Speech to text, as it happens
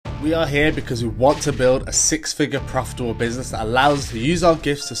We are here because we want to build a six-figure profitable business that allows us to use our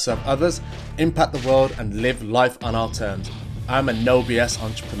gifts to serve others, impact the world, and live life on our terms. I'm a no BS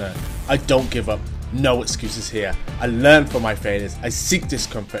entrepreneur. I don't give up. No excuses here. I learn from my failures. I seek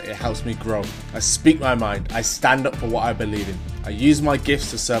discomfort. It helps me grow. I speak my mind. I stand up for what I believe in. I use my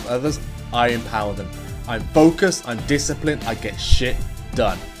gifts to serve others. I empower them. I'm focused. I'm disciplined. I get shit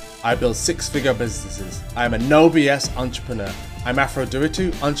done. I build six-figure businesses. I am a no BS entrepreneur. I'm Afro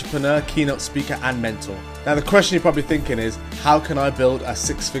Duritu, entrepreneur, keynote speaker, and mentor. Now the question you're probably thinking is, how can I build a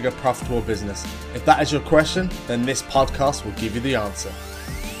six-figure profitable business? If that is your question, then this podcast will give you the answer.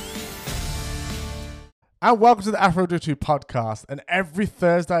 And welcome to the Afro Duritu podcast. And every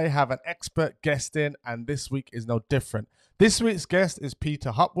Thursday I have an expert guest in, and this week is no different. This week's guest is Peter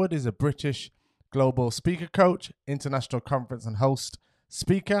Hopwood. He's a British global speaker coach, international conference and host,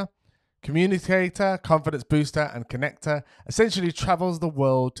 speaker, communicator, confidence booster, and connector. Essentially travels the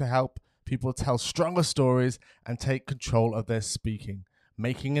world to help people tell stronger stories and take control of their speaking,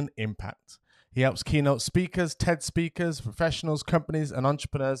 making an impact. He helps keynote speakers, TED speakers, professionals, companies, and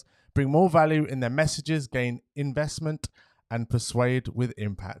entrepreneurs bring more value in their messages, gain investment, and persuade with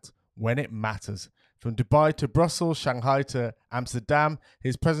impact when it matters. From Dubai to Brussels, Shanghai to Amsterdam,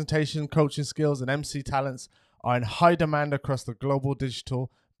 his presentation, coaching skills, and MC talents are in high demand across the global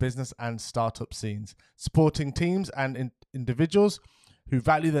digital business and startup scenes. Supporting teams and individuals who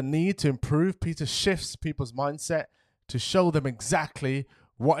value the need to improve, Peter shifts people's mindset to show them exactly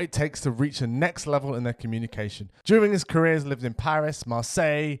what it takes to reach the next level in their communication. During his career, he's lived in Paris,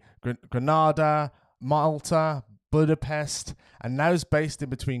 Marseille, Granada, Malta, Budapest, and now is based in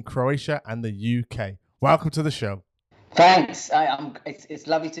between Croatia and the UK. Welcome to the show. Thanks. It's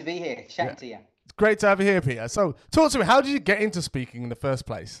lovely to be here, chatting to you. It's great to have you here, Peter. So talk to me, how did you get into speaking in the first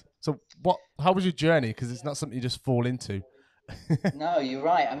place? So how was your journey? Because it's not something you just fall into. No, you're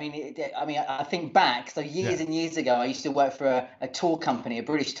right. I think back. So years and years ago, I used to work for a tour company, a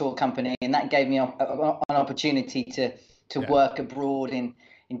British tour company, and that gave me an opportunity to work abroad in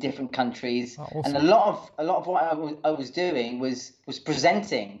different countries. Oh, awesome. And a lot of what I was doing was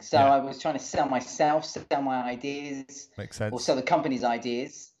presenting. So I was trying to sell myself, sell my ideas, makes sense, or sell the company's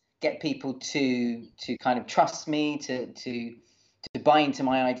ideas, get people to kind of trust me, to buy into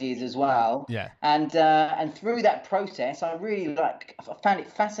my ideas as well. Yeah. And through that process, I found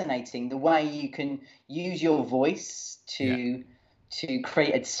it fascinating the way you can use your voice to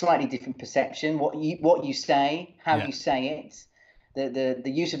create a slightly different perception. What you say, how you say it,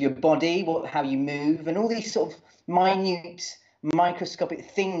 the use of your body, how you move, and all these sort of minute, microscopic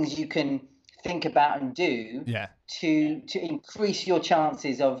things you can think about and do to increase your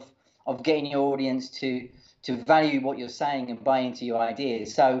chances of getting your audience to value what you're saying and buy into your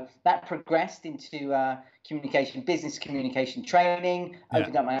ideas. So that progressed into business communication training,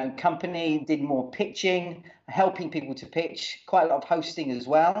 opened up my own company, did more pitching, helping people to pitch, quite a lot of hosting as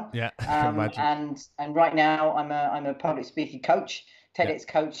well. Yeah, I can imagine. And right now I'm a public speaking coach, TEDx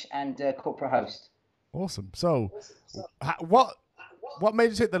coach, and corporate host. Awesome. So what made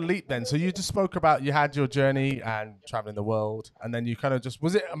you take the leap then? So you just spoke about you had your journey and traveling the world, and then you kind of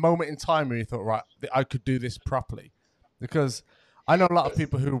was it a moment in time where you thought, right, I could do this properly? Because I know a lot of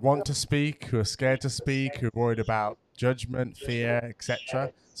people who want to speak, who are scared to speak, who are worried about judgment, fear,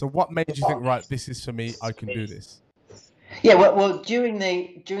 etc. So what made you think, right, this is for me, I can do this? Yeah, well, during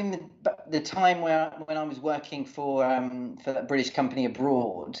the time when I was working for that British company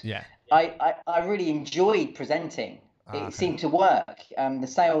abroad, I really enjoyed presenting. It seemed to work. The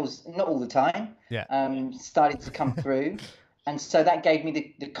sales, not all the time, started to come through. And so that gave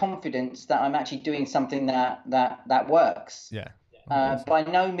me the confidence that I'm actually doing something that works. Yeah. By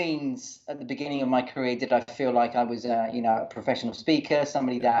no means at the beginning of my career did I feel like I was a professional speaker,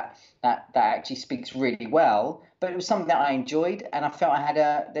 somebody that actually speaks really well. But it was something that I enjoyed, and I felt I had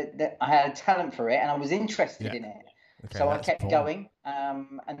a talent for it, and I was interested in it. Okay, so I kept going,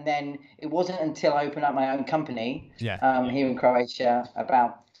 and then it wasn't until I opened up my own company here in Croatia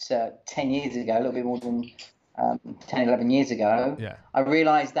about 10 years ago, a little bit more than 10, 11 years ago, I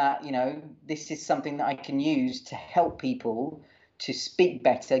realized that, this is something that I can use to help people to speak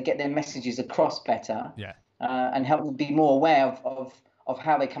better, get their messages across better, and help them be more aware of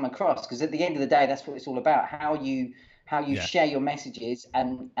how they come across. Because at the end of the day, that's what it's all about, how you share your messages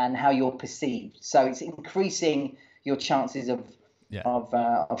and how you're perceived. So it's increasing your chances of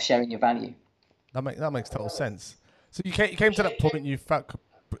sharing your value. That makes total sense. So you came to that point, you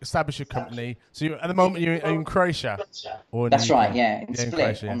established your company. So at the moment you're in Croatia, or that's right, in Split,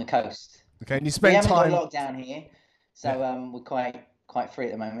 Croatia, on the coast. Okay, and you spend time. We haven't got lockdown here, so we're quite free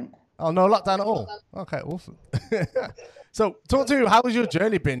at the moment. Oh, no lockdown at all. Okay, awesome. So, talk to you. How has your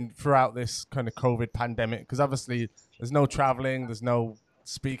journey been throughout this kind of COVID pandemic? Because obviously, there's no traveling, there's no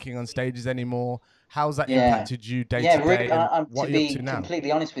speaking on stages anymore. How's that Yeah. impacted you day Yeah, to day, really, and to what are you up to be now?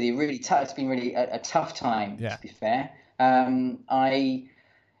 completely honest with you, really tough. It's been really a tough time, Yeah, to be fair. I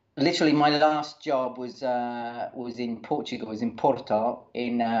literally my last job was in Portugal, was in Porto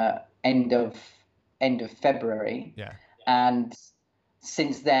in end of February, yeah, and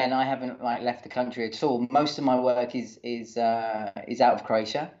since then I haven't like left the country at all. Most of my work is out of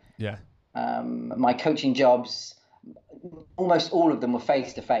Croatia. yeah, My coaching jobs, almost all of them were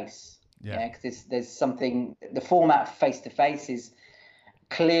face to face. yeah, Yeah, because there's something. The format face to face is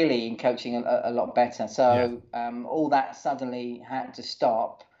clearly in coaching a lot better. yeah, So all that suddenly had to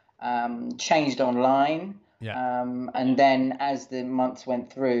stop. Changed online, yeah, and then as the months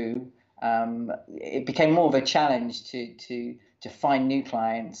went through, it became more of a challenge to find new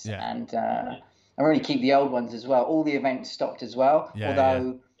clients yeah, and really keep the old ones as well. All the events stopped as well, yeah,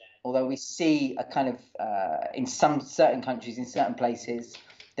 although we see a kind of in some certain countries, in certain places,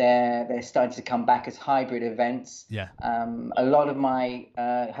 they're starting to come back as hybrid events. yeah, A lot of my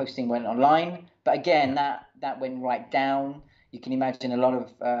hosting went online, but again, yeah, that went right down. You can imagine a lot of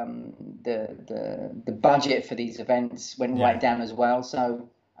the budget for these events went yeah, right down as well. So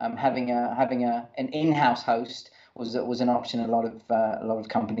having an in-house host was an option a lot of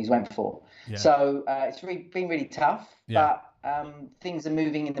companies went for. yeah, So it's been really tough, yeah. but things are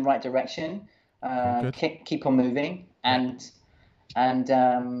moving in the right direction. Okay, good. Keep on moving, Yeah, and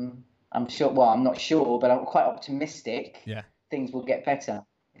I'm sure. Well, I'm not sure, but I'm quite optimistic. yeah, Things will get better.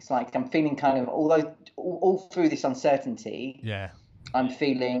 It's like I'm feeling kind of, although all through this uncertainty, yeah, I'm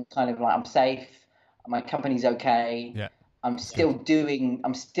feeling kind of like I'm safe. My company's okay. yeah. I'm That's still good. doing.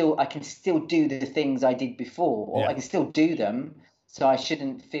 I can still do the things I did before, or Yeah, I can still do them. So I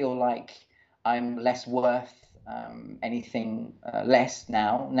shouldn't feel like I'm less worth anything less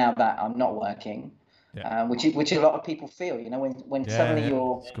now. Now that I'm not working, yeah, which a lot of people feel. You know, when yeah, suddenly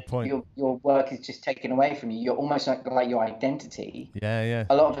yeah. That's a good point. your work is just taken away from you, you're almost like your identity. Yeah, yeah,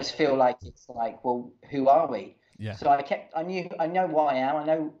 A lot of us feel like it's like, well, who are we? yeah, So I know what I am. I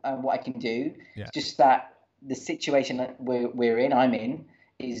know what I can do. yeah, It's just that the situation that I'm in,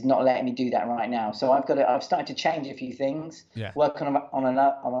 is not letting me do that right now. So I've started to change a few things, yeah, work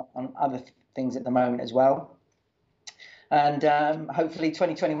on other things at the moment as well, and hopefully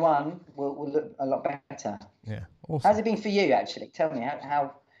 2021 will look a lot better. yeah. How's Awesome. it been for you, actually? Tell me Uh,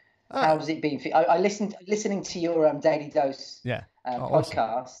 how's it been for you? I listening to your Daily Dose yeah. Oh, awesome.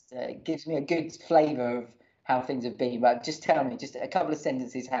 podcast. Gives me a good flavour of how things have been. But just tell me, just a couple of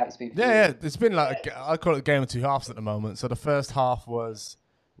sentences, how it's been for Yeah, you. yeah. It's been like I call it a game of two halves at the moment. So the first half was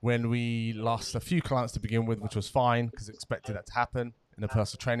when we lost a few clients to begin with, which was fine because expected that to happen in the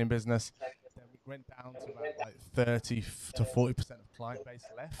personal training business. Then we went down to about like 30 to 40% of client base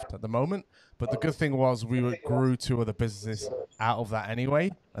left at the moment. But the good thing was grew two other businesses out of that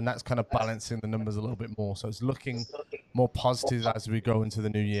anyway, and that's kind of balancing the numbers a little bit more. So it's looking more positive as we go into the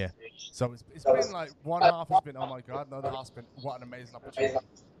new year. So it's been like one half has been, oh my God, the other half's been, what an amazing opportunity.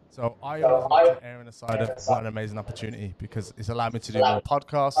 So I always like to err on the side of what an amazing opportunity because it's allowed me to do more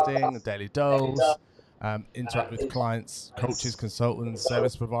podcasting, a daily dose, interact with clients, coaches, consultants,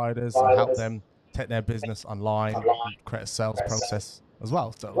 service providers, and help them take their business online and create a sales process as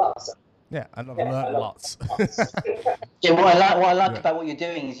well. So yeah, and I've learned lots. Yeah, what I like Yeah, about what you're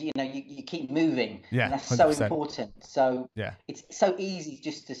doing is you keep moving, yeah, and that's so 100%. important. So Yeah, it's so easy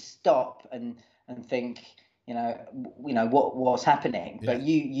just to stop and think, what's happening, yeah, but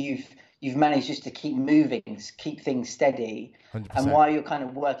you've managed just to keep moving, keep things steady, and 100%. while you're kind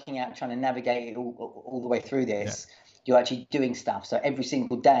of working out, trying to navigate it all the way through Yeah, this, you're actually doing stuff. So every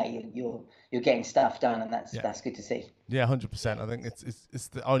single day you're getting stuff done, and yeah, that's good to see. yeah, 100%. I think it's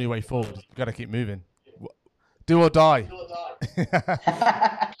the only way forward. You got to keep moving. Do or die.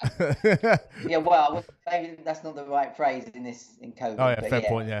 Yeah, well, maybe that's not the right phrase in Oh COVID, yeah, but fair yeah.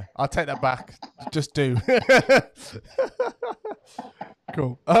 point. Yeah, I'll take that back. Just do.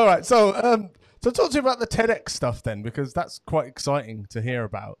 Cool. All right. So talk to me about the TEDx stuff then, because that's quite exciting to hear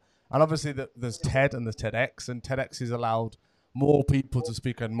about. And obviously, there's TED and there's TEDx, and TEDx has allowed more people to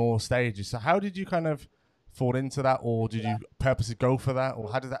speak on more stages. So how did you kind of fall into that, or did you purposely go for that, or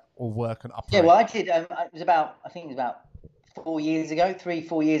how did that all work and Yeah, operate? well, I did. I think it was about 4 years ago, 3,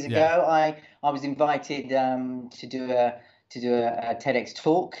 4 years Yeah. ago. I was invited to do a TEDx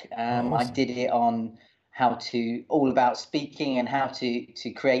talk. Oh, I awesome. did it on all about speaking and how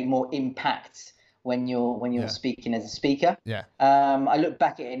to create more impact when you're Yeah. speaking as a speaker. Yeah. I look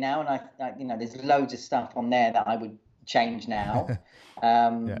back at it now, and there's loads of stuff on there that I would changed now.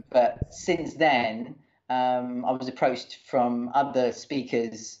 Yeah. But since then, I was approached from other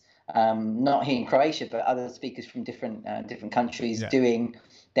speakers, not here in Croatia, but other speakers from different countries Yeah. doing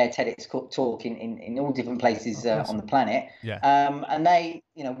their TEDx talk in all different places on the planet. Yeah. And they,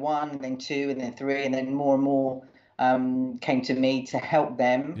 one, and then two, and then three, and then more and more came to me to help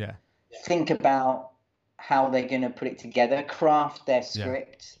them Yeah. think about how they're going to put it together, craft their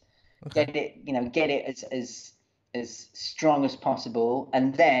script, get it as strong as possible,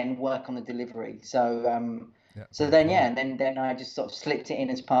 and then work on the delivery. So then I just sort of slipped it in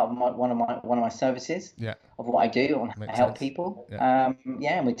as part of one of my services of what I do on how to help people. And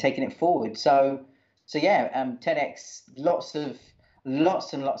we're taking it forward. So TEDx, lots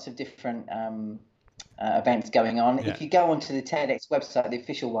and lots of different events going on. If you go onto the TEDx website, the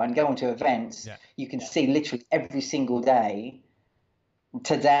official one, go onto events, you can see literally every single day,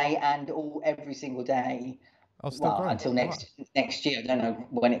 today and every single day. Until next year. I don't know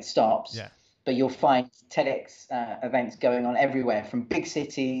when it stops. But you'll find TEDx events going on everywhere, from big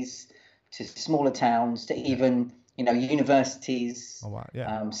cities to smaller towns to even universities,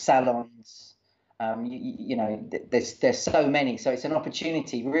 salons. There's so many. So it's an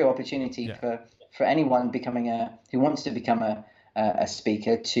opportunity, real opportunity for anyone who wants to become a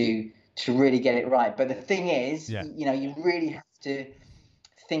speaker to really get it right. But the thing is, you really have to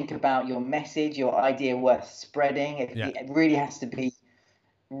think about your message, your idea worth spreading. It really has to be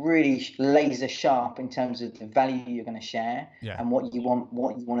really laser sharp in terms of the value you're going to share and what you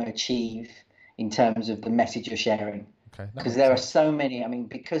want to achieve in terms of the message you're sharing. Because there are so many. I mean,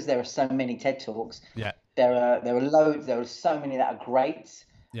 because there are so many TED Talks. There are loads. There are so many that are great.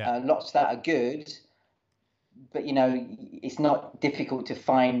 Lots that are good. But it's not difficult to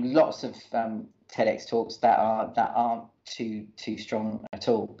find lots of TEDx talks that aren't too strong at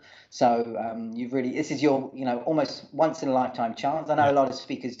all. So this is your almost once in a lifetime chance. I know a lot of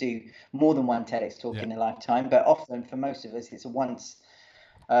speakers do more than one TEDx talk in a lifetime, but often for most of us it's a once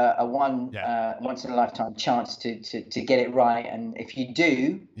in a lifetime chance to get it right. And if you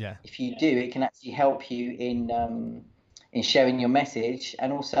do, it can actually help you in sharing your message,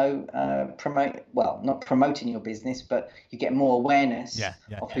 and also not promoting your business, but you get more awareness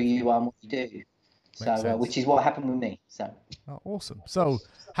of who you are and what you do. So, which is what happened with me. So, awesome. So,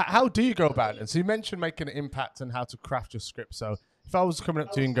 how do you go about it? So, you mentioned making an impact and how to craft your script. So, if I was coming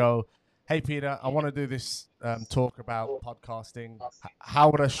up to you and go, "Hey, Peter, I want to do this talk about podcasting. How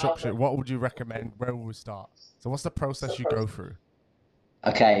would I structure it? What would you recommend? Where would we start?" So, what's the process you go through?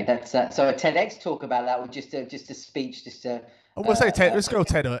 Okay, that's so a TEDx talk about that, or just a speech, we'll say let's go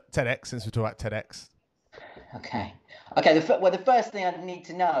TEDx since we're talking about TEDx. Okay. The first thing I need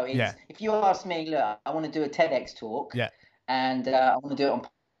to know is if you ask me, look, I want to do a TEDx talk, and I want to do it on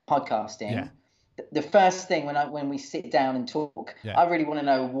podcasting. The first thing when we sit down and talk, I really want to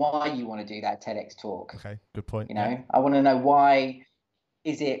know why you want to do that TEDx talk. Okay, good point. I want to know why.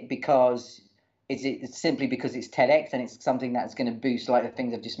 Is it simply because it's TEDx and it's something that's going to boost, like the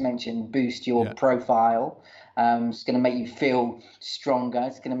things I've just mentioned, boost your profile? It's going to make you feel stronger.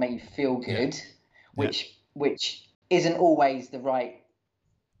 It's going to make you feel good, which isn't always the right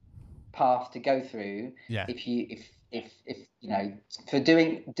path to go through. If for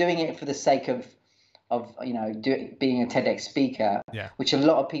doing it for the sake of being a TEDx speaker, which a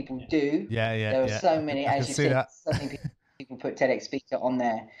lot of people do. There are so many, as you said, so many people put TEDx speaker on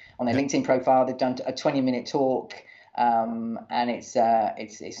their LinkedIn profile. They've done a 20-minute talk, and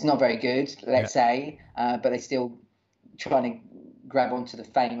it's not very good, let's say, but they're still trying to grab onto the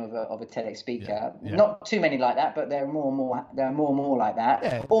fame of a TEDx speaker. Not too many like that, but there are more and more like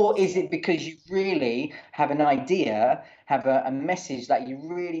that. Or is it because you really have an idea, have a message that you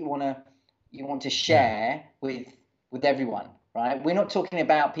really want to share with everyone? Right? We're not talking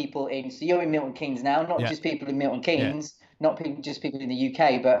about people so you're in Milton Keynes now, not just people in Milton Keynes, not just people in the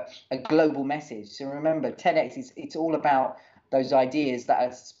UK, but a global message. So remember, TEDx it's all about those ideas that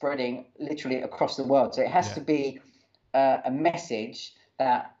are spreading literally across the world. So it has to be a message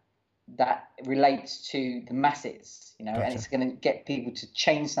that relates to the masses, and it's going to get people to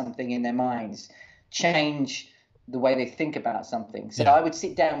change something in their minds, change the way they think about something. So I would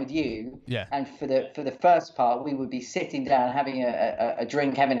sit down with you, and for the first part, we would be sitting down, having a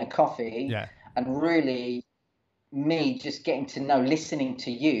drink, having a coffee, and really me just getting to know, listening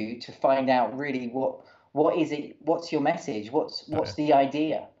to you to find out really what is it, what's your message, what's the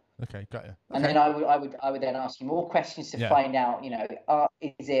idea. Okay, got you. Okay. And then I would then ask you more questions to find out,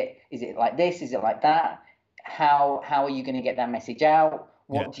 is it like this? Is it like that? How are you going to get that message out?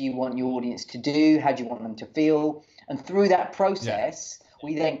 What do you want your audience to do? How do you want them to feel? And through that process,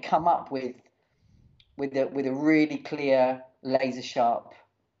 we then come up with with a really clear, laser sharp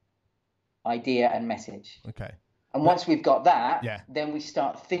idea and message. Okay. And once we've got that, Yeah. then we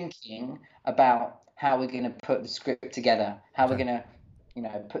start thinking about how we're going to put the script together, how we're Okay. going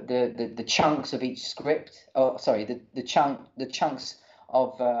to, put the chunks of each script. Oh, sorry, the chunks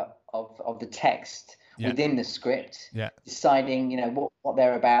of the text within the script. Yeah. Deciding, what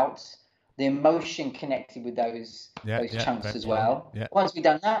they're about, the emotion connected with those chunks as well. Yeah. Once we've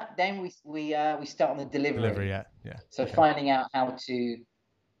done that, then we start on the delivery. Yeah. So finding out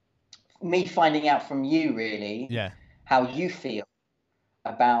finding out from you really. Yeah. How you feel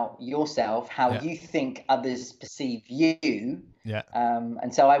about yourself, how you think others perceive you. Yeah.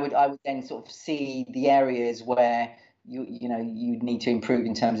 And so I would then sort of see the areas where you need to improve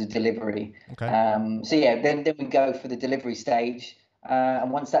in terms of delivery. Okay. So yeah, then we go for the delivery stage,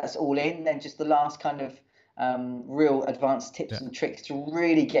 and once that's all in, then just the last kind of real advanced tips and tricks to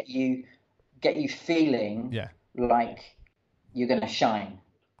really get you feeling like you're going to shine.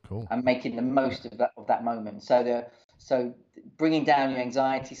 Cool. And making the most of that moment. So bringing down your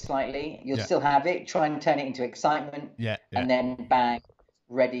anxiety slightly, you'll still have it. Try and turn it into excitement. Yeah. And then bang,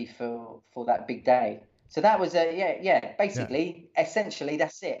 ready for that big day. So that was basically, essentially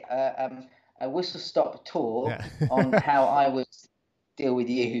that's it. A whistle stop tour on how I would deal with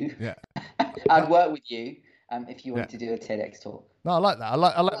you. Yeah. I'd work with you if you wanted to do a TEDx talk. No, I like that. I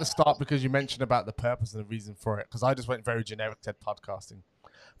like the start because you mentioned about the purpose and the reason for it. Because I just went very generic TED podcasting.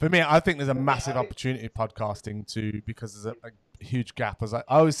 For me, I think there's a massive opportunity podcasting too, because there's a huge gap. As I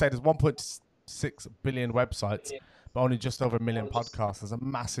always say, there's 1.6 billion websites, but only just over 1 million podcasts. There's a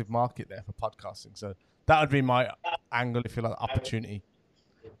massive market there for podcasting. So that would be my angle, if you like, opportunity.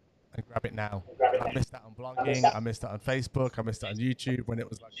 And grab it now. I missed that on blogging. I missed that on Facebook. I missed that on YouTube when it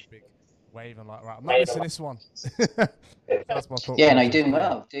was like a big wave. I'm like, right, I'm not missing this one. That's my thought. Yeah, no, you're doing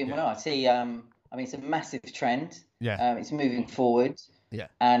well. Well. I see. I mean, it's a massive trend. Yeah. It's moving forward. Yeah.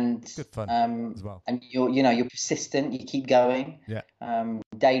 And good fun as well. And you're persistent. You keep going. Yeah.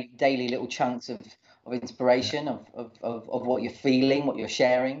 Daily little chunks of inspiration of what you're feeling, what you're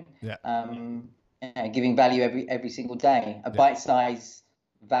sharing. Yeah. Giving value every single day. A bite-sized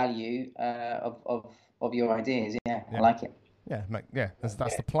value of your ideas. Yeah, I like it. Yeah,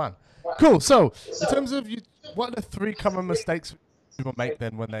 that's the plan. Cool. So, in terms of what are the 3 common mistakes people make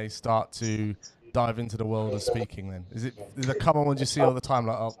then when they start to dive into the world of speaking? Then is the common ones you see all the time?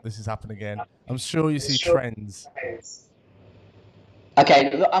 Like, oh, this is happening again. I'm sure you see trends.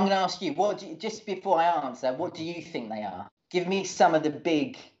 Okay, look, I'm going to ask you. Just before I answer, what do you think they are? Give me some of the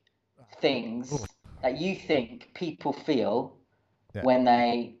big things that you think people feel when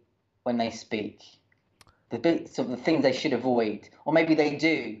they speak. The things they should avoid, or maybe they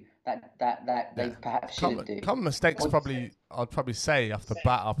do that they perhaps shouldn't do. Common mistakes I'd probably say off the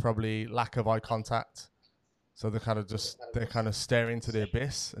bat are probably lack of eye contact. So they're kind of staring into the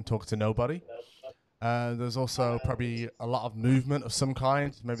abyss and talk to nobody. There's also probably a lot of movement of some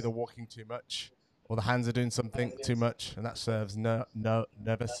kind. Maybe they're walking too much, or the hands are doing something too much, and that serves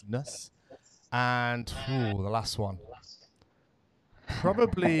nervousness. And the last one,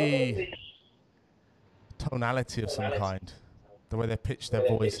 probably tonality of some kind, the way they pitch their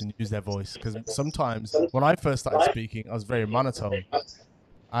voice and use their voice. Because sometimes when I first started speaking, I was very monotone,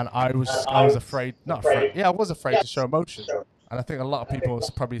 and I was afraid to show emotion. And I think a lot of people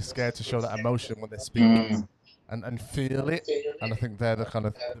are probably scared to show that emotion when they speak and feel it. And I think they're the kind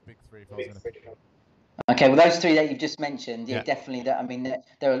of the big 3 if I was going to pick them. Okay, well, those 3 that you've just mentioned, definitely. I mean,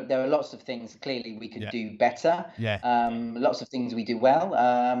 there are lots of things clearly we could do better. Yeah. Lots of things we do well.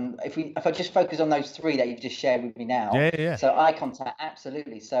 If I just focus on those 3 that you've just shared with me now. Yeah. So eye contact,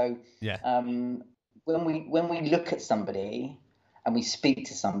 absolutely. So when we look at somebody and we speak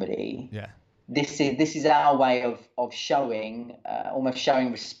to somebody, this is our way of showing almost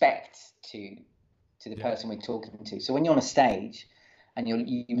showing respect to the person we're talking to. So when you're on a stage and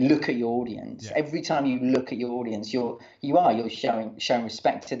you look at your audience, every time you look at your audience, you're showing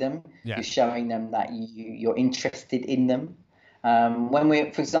respect to them. You're showing them that you're interested in them.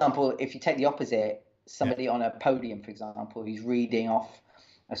 For example, if you take the opposite, somebody on a podium, for example, who's reading off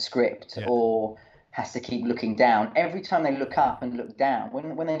a script or has to keep looking down. Every time they look up and look down,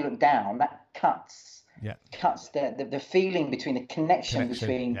 when they look down, that cuts the feeling between the connection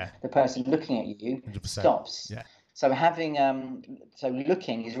between the person looking at you 100%. Stops. So having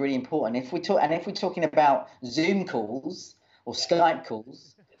looking is really important. If we're talking about Zoom calls or Skype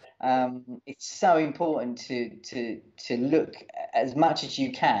calls, it's so important to look as much as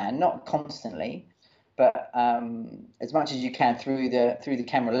you can, not constantly, but as much as you can through the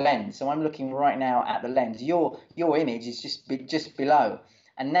camera lens. So I'm looking right now at the lens. Your image is just below,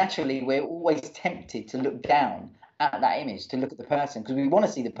 And naturally, we're always tempted to look down at that image, to look at the person, because we want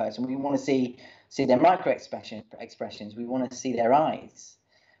to see the person. We want to see their micro expressions. We want to see their eyes.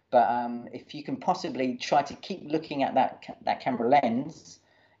 But if you can possibly try to keep looking at that camera lens,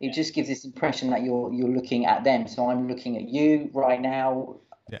 it just gives this impression that you're looking at them. So I'm looking at you right now.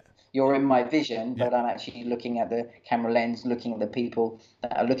 Yeah. You're in my vision, but I'm actually looking at the camera lens, looking at the people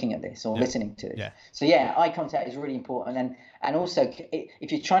that are looking at this or listening to it. Yeah. So yeah, eye contact is really important, and also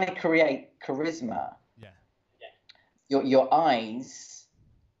if you're trying to create charisma, your eyes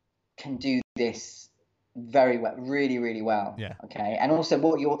can do this very well, really, really well. Yeah. Okay. And also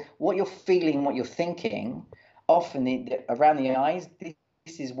what you're feeling, what you're thinking, often around the eyes,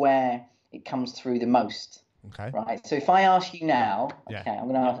 this is where it comes through the most. Okay. Right. So if I ask you now, okay,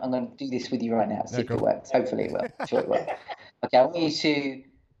 I'm gonna do this with you right now. See if it works. Hopefully it will. I'm sure it will. Okay. I want you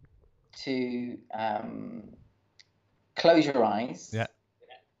to close your eyes. Yeah.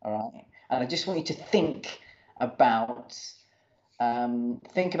 All right. And I just want you to think about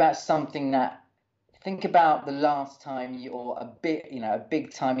something that. Think about the last time a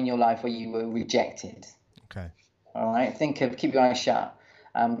big time in your life where you were rejected. Okay. All right. Keep your eyes shut.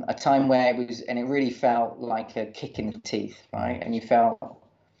 A time where it really felt like a kick in the teeth, right? And you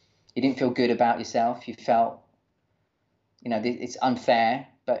didn't feel good about yourself. You felt, it's unfair,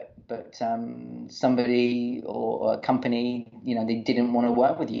 but somebody or a company, they didn't want to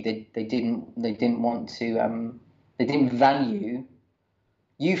work with you. They didn't want to. They didn't value.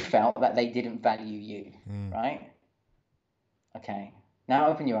 You felt that they didn't value you, right? Okay. Now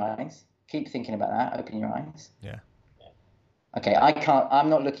open your eyes. Keep thinking about that. Open your eyes. Yeah. Okay, I'm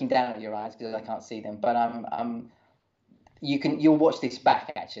not looking down at your eyes because I can't see them, but you'll watch this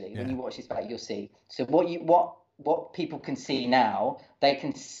back actually. When you watch this back, you'll see. So what people can see now, they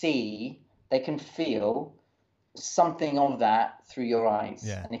can feel something of that through your eyes.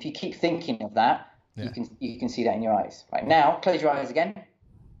 Yeah. And if you keep thinking of that, you can see that in your eyes. Right now, close your eyes again.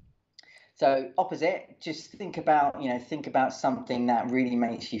 So opposite, just think about something that really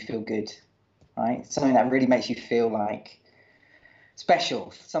makes you feel good, right? Something that really makes you feel like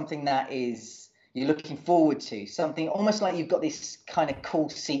special, something that you're looking forward to, something almost like you've got this kind of cool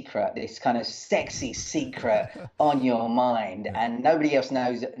secret, this kind of sexy secret on your mind, and nobody else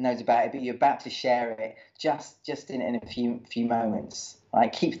knows about it, but you're about to share it just in a few moments.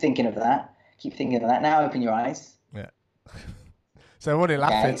 Right? Keep thinking of that. Now open your eyes. Yeah. So I'm already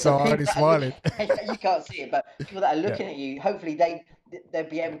laughing, so I'm already smiling. You can't see it, but people that are looking at you, hopefully they'll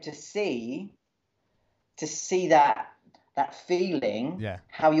be able to see that feeling,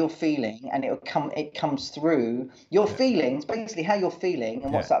 how you're feeling, and it comes through your feelings, basically how you're feeling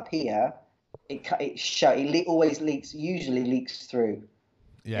and what's up here. It always usually leaks through,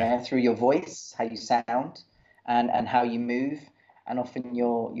 through your voice, how you sound, and how you move, and often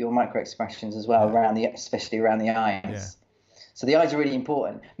your micro expressions as well, especially around the eyes. Yeah. So the eyes are really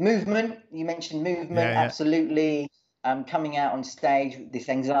important. Movement, you mentioned movement, absolutely. Coming out on stage, this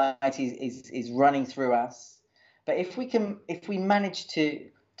anxiety is running through us. But if we manage to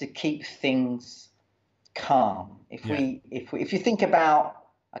keep things calm, if you think about,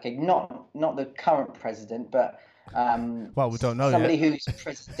 okay, not the current president, but we don't know somebody yet. who's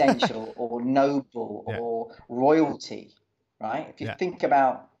presidential or noble or royalty, right? If you think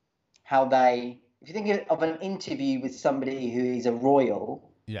about if you think of an interview with somebody who is a royal,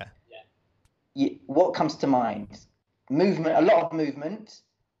 what comes to mind? Movement, a lot of movement,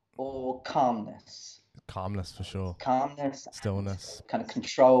 or calmness? Calmness for sure. Calmness, stillness, kind of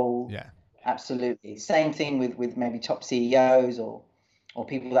control. Yeah, absolutely. Same thing with maybe top CEOs or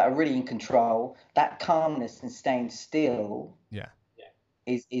people that are really in control. That calmness and staying still.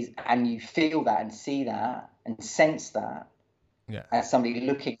 Is and you feel that and see that and sense that. As somebody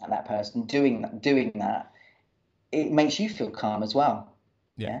looking at that person doing that, it makes you feel calm as well.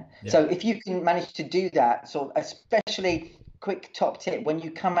 Yeah. So if you can manage to do that, so especially quick top tip, when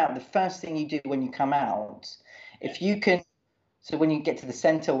you come out, the first thing you do when you come out, if you can, so when you get to the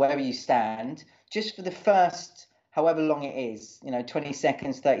center, wherever you stand, just for the first, however long it is, 20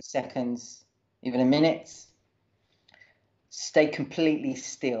 seconds, 30 seconds, even a minute, stay completely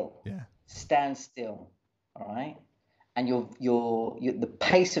still. Stand still. All right. And the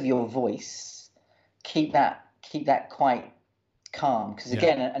pace of your voice, keep that quite calm. Because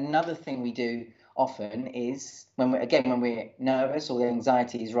again, another thing we do often is when we're nervous or the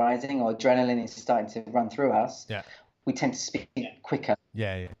anxiety is rising or adrenaline is starting to run through us, we tend to speak quicker.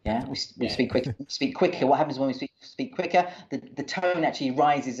 We speak quicker. Speak quicker. What happens when we speak quicker? The tone actually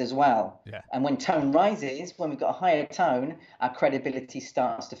rises as well. And when tone rises, when we've got a higher tone, our credibility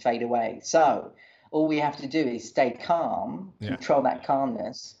starts to fade away. So all we have to do is stay calm, control that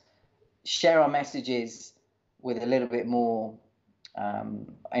calmness, share our messages with a little bit more,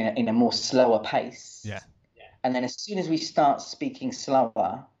 in a more slower pace. Yeah. And then as soon as we start speaking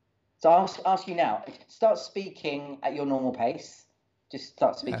slower, so I'll ask you now, start speaking at your normal pace. Just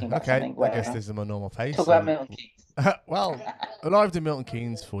start speaking about something. I guess this is my normal pace. Talk about Milton Keynes. Well, I arrived in Milton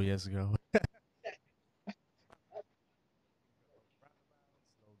Keynes 4 years ago.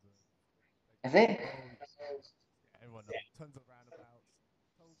 Is it?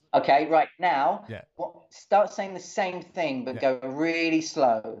 Okay, right now. Yeah. Start saying the same thing, but go really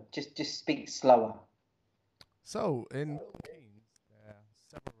slow. Just speak slower. So in Milton Keynes, there are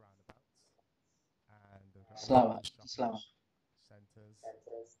several roundabouts, and slower.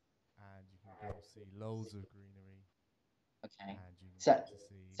 Centers, and you can go see loads of greenery. Okay. And you can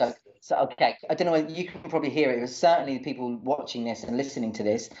so okay. I don't know. You can probably hear it. But certainly, the people watching this and listening to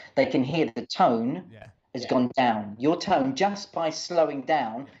this, they can hear the tone has gone down. Your tone, just by slowing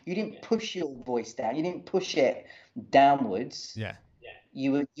down, you didn't push your voice down. You didn't push it downwards. Yeah.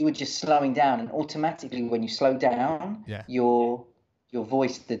 You were just slowing down, and automatically, when you slow down, your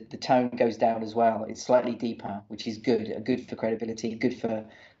voice, the tone goes down as well. It's slightly deeper, which is good for credibility, good for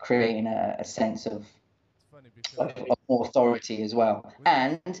creating a sense of more authority as well.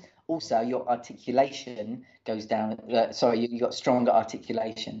 And also your articulation goes down. You got stronger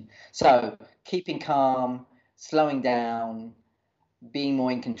articulation. So keeping calm, slowing down, being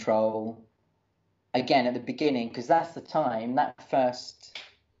more in control. Again, at the beginning, because that's the time, that first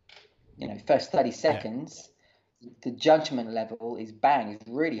 30 seconds, the judgment level is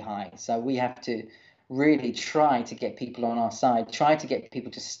really high. So we have to really try to get people on our side, try to get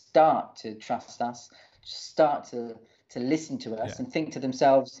people to start to trust us, start to listen to us and think to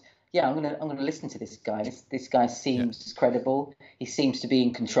themselves, I'm gonna listen to this guy. This guy seems credible. He seems to be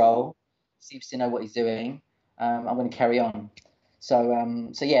in control. Seems to know what he's doing. I'm going to carry on. So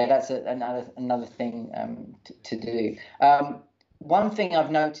that's another thing to do. One thing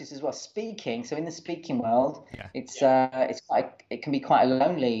I've noticed as well, speaking. So in the speaking world, it can be quite a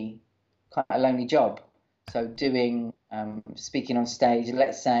lonely job. So doing speaking on stage,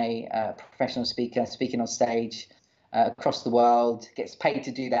 let's say a professional speaker speaking on stage across the world, gets paid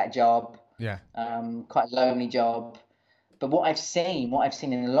to do that job. Yeah. Quite a lonely job. But what I've seen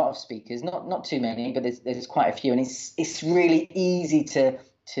in a lot of speakers, not too many, but there's quite a few, and it's really easy to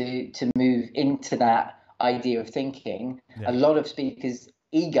move into that idea of thinking. A lot of speakers'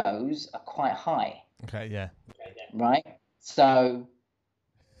 egos are quite high. Okay. Yeah. Right. So,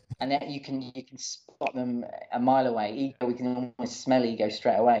 and then you can spot them a mile away. Ego, we can almost smell ego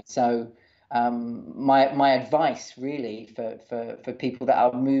straight away. So, my advice really for people that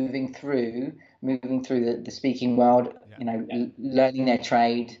are moving through the speaking world, learning their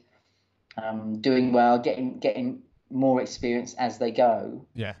trade, doing well, getting more experience as they go,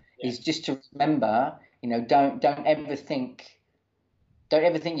 is just to remember, don't ever think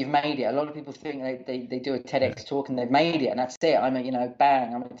you've made it. A lot of people think they do a TEDx talk and they've made it, and that's it. I'm a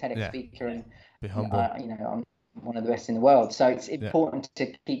TEDx speaker, and be humble. I'm one of the best in the world. So it's important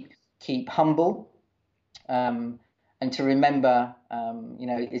to keep humble, and to remember,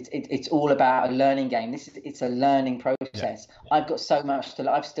 it's all about a learning game. It's a learning process. I've got so much to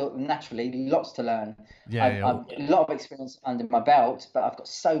learn. I've still naturally lots to learn. I've a lot of experience under my belt, but I've got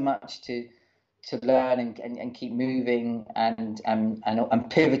so much to learn and keep moving and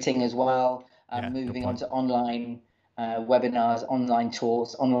pivoting as well. Moving on to online webinars, online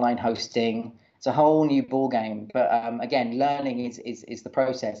tours, online hosting. It's a whole new ball game. But again, learning is the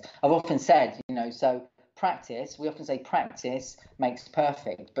process. I've often said, so practice. We often say practice makes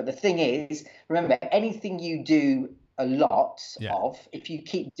perfect. But the thing is, remember, anything you do a lot of, if you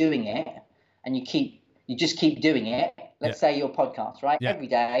keep doing it and you just keep doing it. Let's say your podcast, right? Every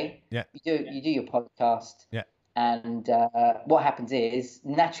day, you do your podcast. And what happens is,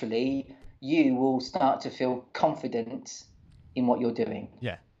 naturally, you will start to feel confident in what you're doing.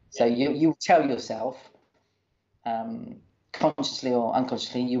 So you tell yourself, consciously or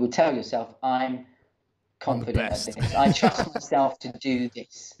unconsciously, you will tell yourself, I'm confident at this. I trust myself to do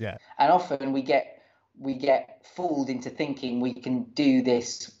this. And often we get fooled into thinking we can do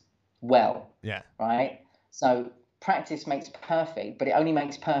this well. Right. So practice makes perfect, but it only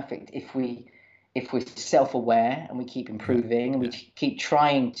makes perfect if we're self-aware and we keep improving and we keep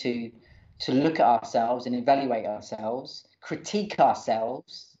trying to look at ourselves and evaluate ourselves, critique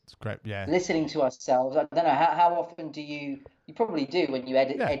ourselves. It's great. Listening to ourselves. I don't know how often do you probably do when you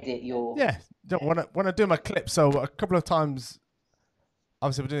edit your when I do my clips. So a couple of times,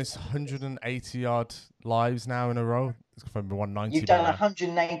 obviously we're doing this 180 odd lives now in a row. It's from 190. You've done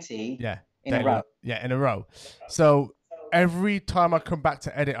 180. in a row. Yeah, in a row. So every time I come back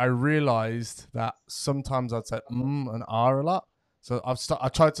to edit, I realized that sometimes I'd say and R a lot. So I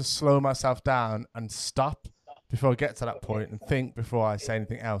tried to slow myself down and stop before I get to that point and think before I say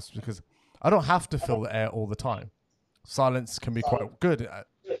anything else, because I don't have to fill the air all the time. Silence can be quite good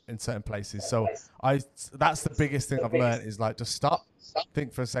in certain places. So that's the biggest thing I've learned is like just stop,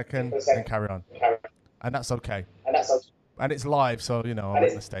 think for a second, and carry on, and that's okay. And it's live, so I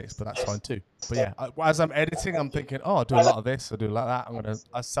make mistakes, but that's fine too. But yeah, as I'm editing, I'm thinking, I'll do a lot of this, I'll do a lot of that.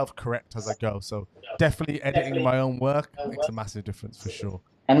 I self-correct as I go. So definitely editing my own work makes a massive difference for sure.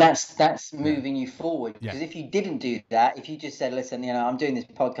 And that's moving you forward. Because if you didn't do that, if you just said, listen, I'm doing this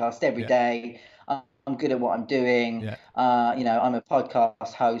podcast every day, I'm good at what I'm doing, I'm a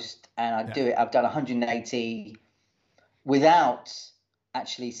podcast host and I do it, I've done 180 without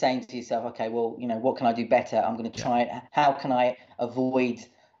actually saying to yourself, okay, well, what can I do better? I'm going to try it. How can I avoid,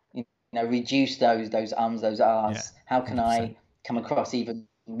 reduce those ums, those ahs? Yeah, how can 100%. I come across even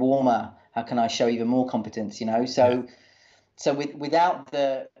warmer? How can I show even more competence? So without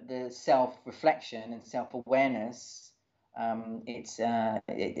the self-reflection and self-awareness,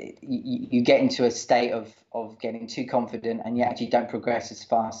 you get into a state of getting too confident, and you actually don't progress as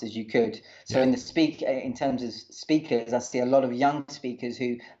fast as you could. So in terms of speakers, I see a lot of young speakers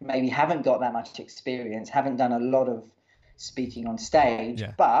who maybe haven't got that much experience, haven't done a lot of speaking on stage,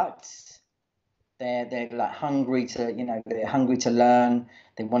 but they're like hungry to learn.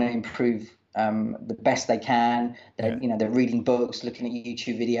 They want to improve the best they can. They're reading books, looking at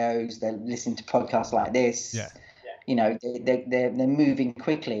YouTube videos, they're listening to podcasts like this. They're moving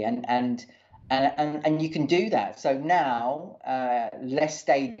quickly, and you can do that. So now less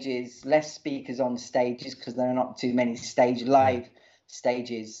speakers on stages, because there are not too many live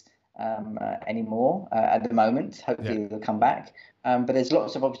stages anymore at the moment. Hopefully they'll come back. But there's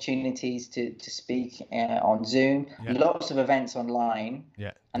lots of opportunities to speak on Zoom, lots of events online,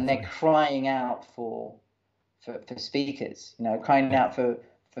 and they're crying out for speakers, crying out for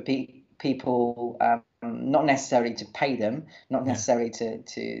people, not necessarily to pay them, not necessarily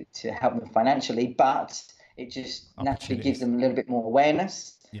to help them financially, but it just naturally gives them a little bit more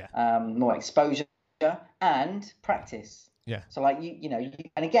awareness, more exposure and practice. So like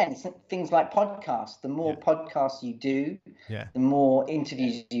and again, it's things like podcasts. The more podcasts you do, the more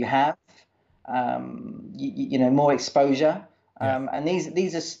interviews you have, more exposure. And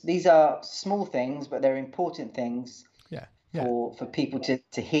these are small things, but they're important things. For people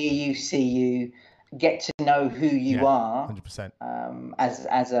to hear you, see you, get to know who you are, 100%.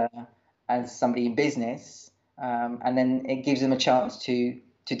 As somebody in business, and then it gives them a chance to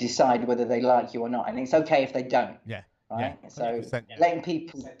decide whether they like you or not. And it's okay if they don't. Right. So letting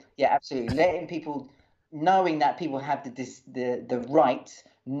people, absolutely, letting people, knowing that people have the right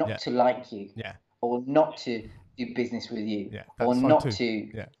not to like you, or not to do business with you, or not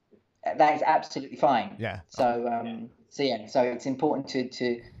to. That is absolutely fine. So so it's important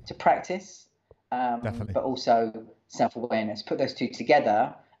to practice, but also self-awareness. Put those two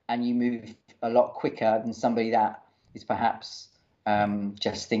together, and you move a lot quicker than somebody that is perhaps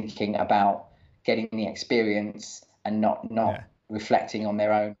just thinking about getting the experience and not reflecting on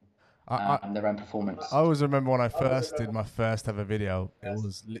their own performance. I always remember when I first did my first ever video, it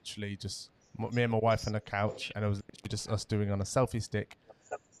was literally just me and my wife on the couch, and it was literally just us doing on a selfie stick.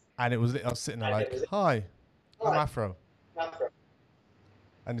 And I was sitting there like, hi, I'm Afro.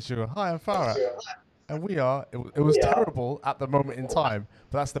 And she'd go, hi, I'm Farah. And it was terrible at the moment in time,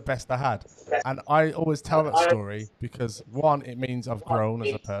 but that's the best I had. And I always tell that story because, one, it means I've grown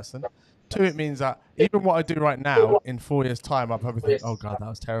as a person. Two, it means that even what I do right now, in 4 years' time, I'll probably think, oh, God, that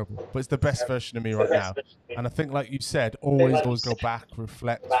was terrible. But it's the best version of me right now. And I think, like you said, always go back,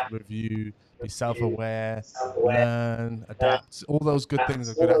 reflect, review, be self-aware, learn, adapt. All those good things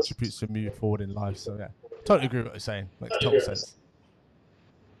are good attributes to move forward in life. So, yeah, totally agree with what you're saying. Makes total sense.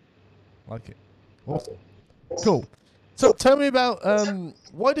 Like it. Awesome. Cool. So tell me about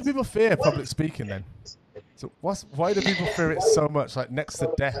why do people fear public speaking then? So why do people fear it so much? Like next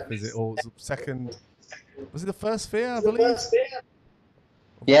to death, is it, or second? Was it the first fear, I believe?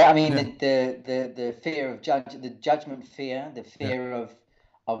 Yeah, I mean the fear of the judgment fear, the fear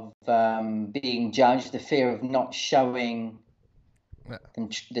of being judged, the fear of not showing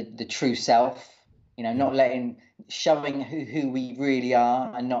the true self. Not showing who we really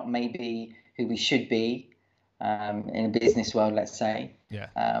are, and not maybe who we should be in a business world, let's say.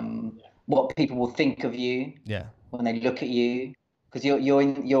 What people will think of you when they look at you, because you're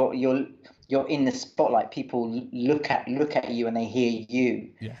in the spotlight. People look at you and they hear you,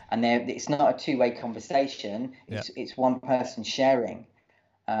 and it's not a two-way conversation. It's one person sharing,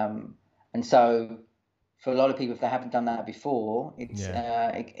 And so for a lot of people, if they haven't done that before, it's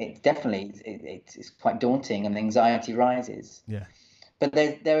definitely it's quite daunting, and anxiety rises. Yeah. But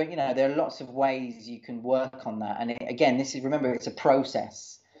there are lots of ways you can work on that. And again, remember, it's a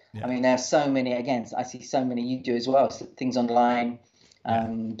process. Yeah. I mean, there are so many. Again, I see so many, you do as well, things online,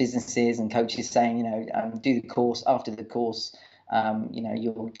 businesses and coaches saying, do the course. After the course,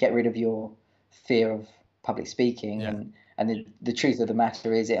 you'll get rid of your fear of public speaking. And the truth of the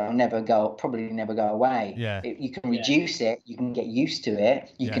matter is, it'll probably never go away. Yeah. You can reduce it. You can get used to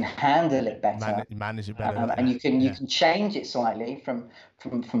it. You can handle it better. Manage it better. And you can change it slightly from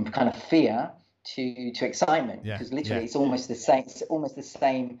kind of fear to excitement, because literally it's almost the same. It's almost the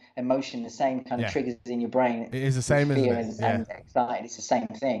same emotion, the same kind of triggers in your brain. It is the same, fear isn't it? and excited. It's the same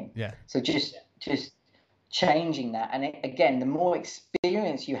thing. Yeah. So just changing that, and again, the more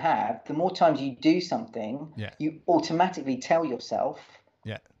experience you have, the more times you do something, you automatically tell yourself,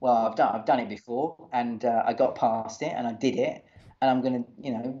 well, I've done it before, and I got past it, and I did it, and I'm going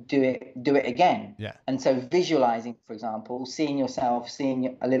to do it again. And so visualizing, for example, seeing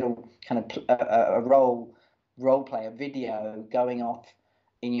a little kind of a role play, a video going off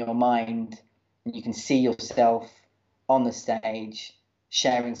in your mind, and you can see yourself on the stage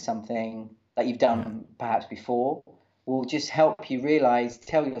sharing something that you've done perhaps before, will just help you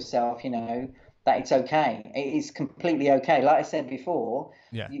tell yourself, that it's okay. It is completely okay. Like I said before,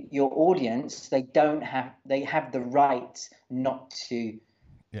 your audience, they have the right not to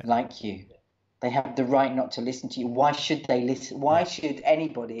like you. They have the right not to listen to you. Why should they listen? Why should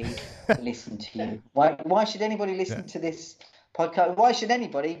anybody listen to you? Why should anybody listen to this podcast? Why should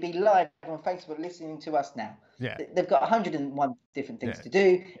anybody be live on Facebook listening to us now? They've got 101 different things to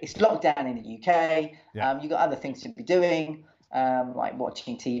do. It's locked down in the UK. You've got other things to be doing, like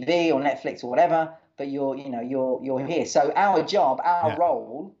watching TV or Netflix or whatever. But you're here. So our job,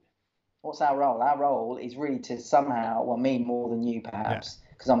 role, what's our role? Our role is really to somehow, well, me more than you perhaps,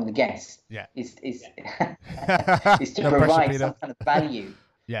 because I'm the guest. Is to provide some kind of value.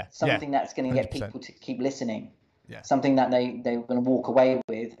 Something that's going to get people to keep listening. Something that they're going to walk away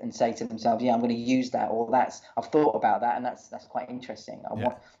with and say to themselves, I'm going to use that, or I've thought about that, and that's quite interesting. I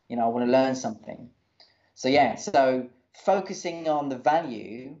want to learn something. So focusing on the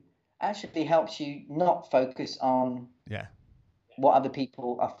value actually helps you not focus on what other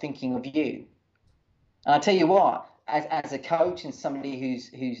people are thinking of you. And I tell you what, as a coach and somebody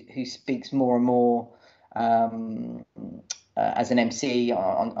who speaks more and more as an MC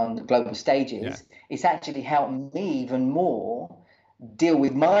on the global stages, it's actually helped me even more deal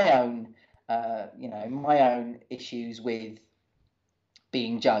with my own issues with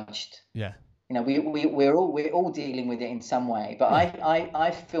being judged. We're all dealing with it in some way, but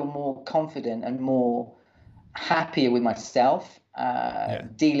I feel more confident and more happier with myself,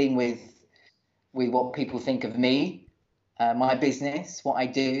 dealing with what people think of me, my business, what I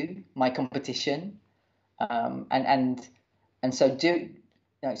do, my competition, and so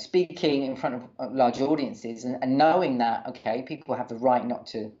speaking in front of large audiences and knowing that, people have the right not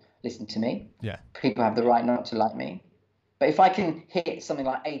to listen to me. People have the right not to like me. But if I can hit something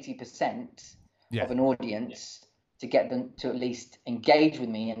like 80% of an audience to get them to at least engage with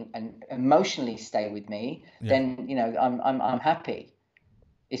me and emotionally stay with me, then I'm happy.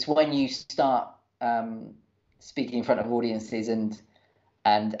 It's when you start speaking in front of audiences and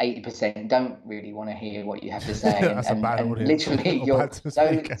 80% don't really want to hear what you have to say. and literally,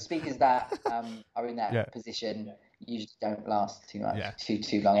 those speakers that are in that position usually don't last too much,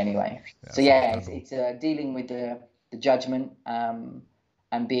 too long anyway. It's dealing with the judgment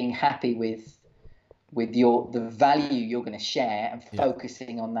and being happy with the value you're going to share and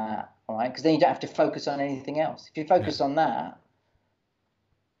focusing on that. All right, because then you don't have to focus on anything else. If you focus on that,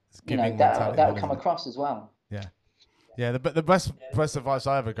 that'll come across as well. Yeah, the best advice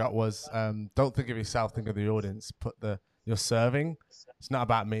I ever got was don't think of yourself, think of the audience. You're serving. It's not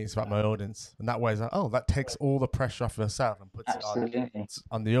about me, it's about my audience. And that way it's like, that takes all the pressure off yourself and puts it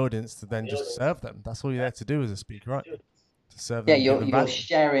on the audience to then just serve them. That's all you're there to do as a speaker, right? To serve them. You're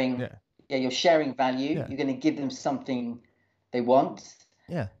sharing you're sharing value. You're going to give them something they want.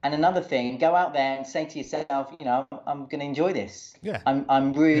 And another thing, go out there and say to yourself, I'm going to enjoy this.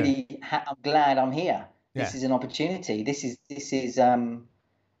 I'm really I'm glad I'm here. This is an opportunity. This is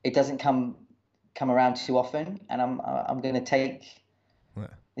it doesn't come around too often, and I'm going to take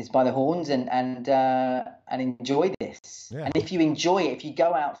this by the horns and enjoy this. And if you enjoy it, if you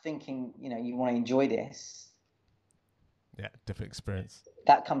go out thinking you want to enjoy this, different experience.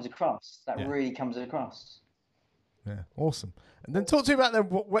 That comes across. That really comes across. Yeah, awesome. And then talk to me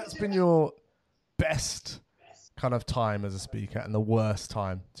about what's been your best kind of time as a speaker and the worst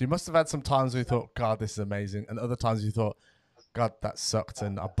time? So you must have had some times where you thought, God, this is amazing, and other times you thought, God, that sucked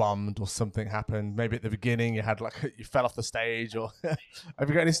and I bombed or something happened. Maybe at the beginning you had you fell off the stage, or have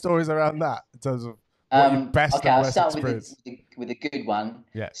you got any stories around that in terms of what your best Okay, and I'll worst start experience? with a good one.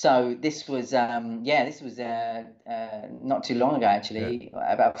 Yeah. So this was not too long ago, actually,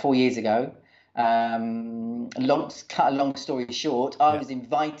 about 4 years ago. Cut a long story short, I was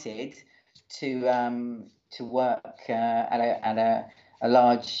invited to work at a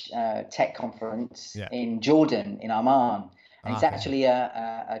large tech conference in Jordan, in Amman. And it's actually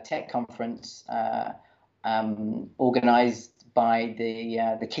a tech conference organized by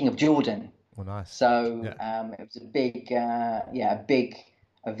the King of Jordan. Oh, nice. So it was a big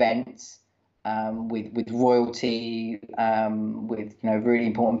event with royalty, with really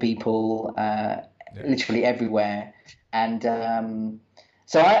important people, literally everywhere. And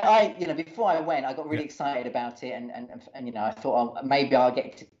so I before I went, I got really excited about it, and I thought, oh, maybe I'll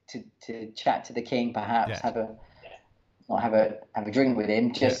get to chat to the king, perhaps have a drink with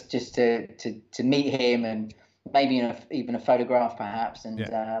him, just to meet him, and maybe even a photograph, perhaps. And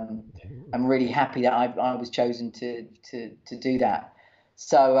I'm really happy that I was chosen to do that.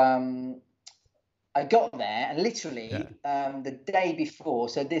 So I got there, and literally the day before.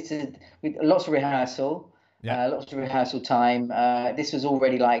 So this is with lots of rehearsal, lots of rehearsal time. This was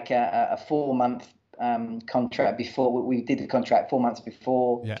already like a 4-month contract before we did the contract 4 months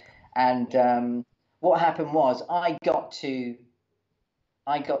before. And what happened was I got to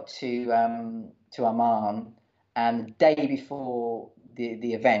Amman, and the day before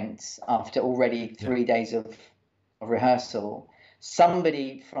the event, after already 3 days of rehearsal,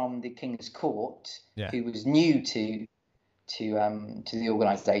 somebody from the King's Court, who was new to the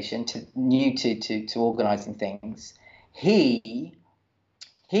organisation, new to organising things, he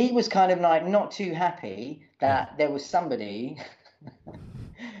was kind of like not too happy that there was somebody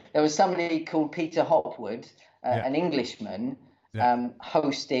called Peter Hopwood, an Englishman,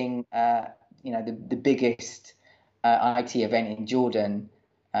 hosting the biggest IT event in Jordan,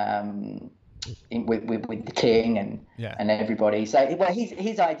 with the king and everybody. So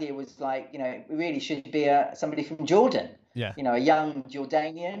his idea was like, it really should be somebody from Jordan, a young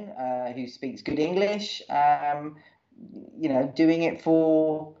Jordanian who speaks good English, doing it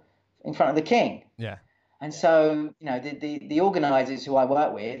in front of the king. And so, the organisers who I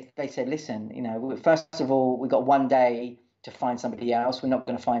work with, they said, listen, first of all, we've got 1 day to find somebody else. We're not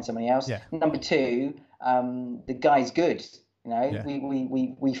going to find somebody else. Number two, the guy's good.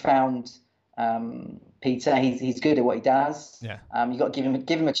 We found Peter. He's good at what he does. You got to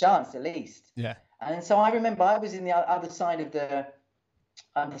give him a chance at least. And so I remember I was in the other side of the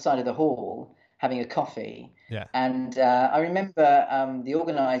hall having a coffee. And I remember the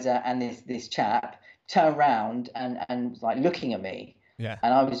organizer and this chap turned around and was like looking at me.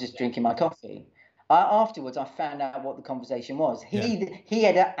 And I was just drinking my coffee. Afterwards, I found out what the conversation was. He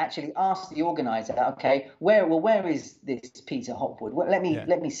had actually asked the organizer, okay, where is this Peter Hopwood? Well, let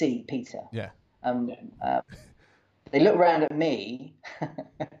me see Peter. They looked around at me.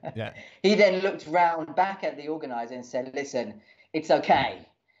 He then looked round back at the organizer and said, listen, it's okay.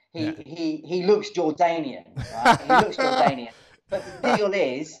 He looks Jordanian, right? He looks Jordanian. But the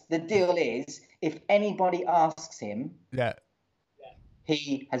deal is, if anybody asks him,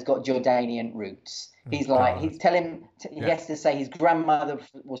 he has got Jordanian roots. He has to say his grandmother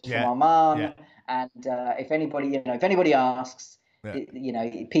was from Amman, and if anybody asks,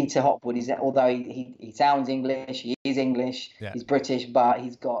 Peter Hopwood is, although he sounds English, he is English, he's British, but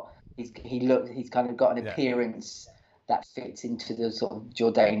he's kind of got an appearance that fits into the sort of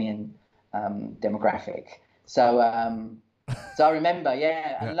Jordanian demographic. So I remember,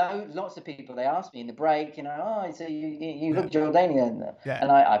 lots of people, they asked me in the break, oh, so you look Jordanian.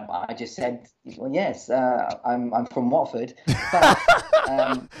 And I just said, well, yes, I'm from Watford. But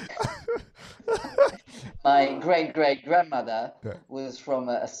my great-great-grandmother was from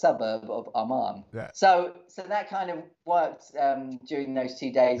a suburb of Amman. So that kind of worked during those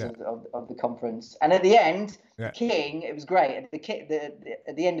 2 days of the conference. And at the end, the king, it was great. At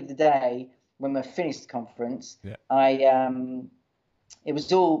the end of the day, when we finished the conference, it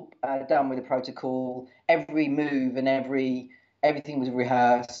was all done with a protocol. Every move and everything was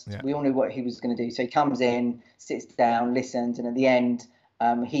rehearsed. We all knew what he was going to do. So he comes in, sits down, listens, and at the end,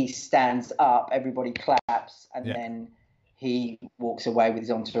 he stands up. Everybody claps, and then he walks away with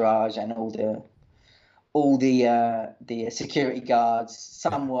his entourage and all the security guards.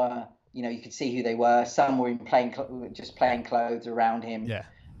 Some were, you could see who they were. Some were in plain clothes around him.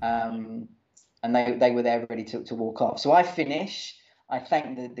 And they were there ready to walk off. So I finish. I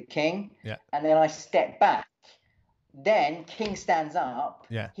thank the king, and then I step back, Then King stands up.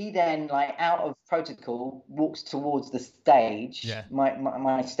 Yeah. He then, like, out of protocol, walks towards the stage. Yeah.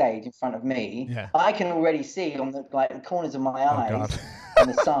 My stage in front of me. Yeah. I can already see on the corners of my Oh eyes, God. on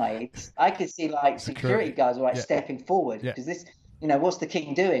the sides. I could see like security guards like Yeah. stepping forward, Yeah. because this, what's the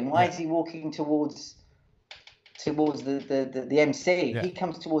king doing? Why Yeah. is he walking towards the MC? Yeah. He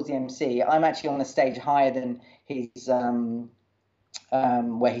comes towards the MC. I'm actually on the stage higher than his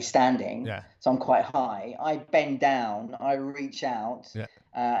where he's standing. Yeah. So I'm quite high. I bend down, I reach out, Yeah.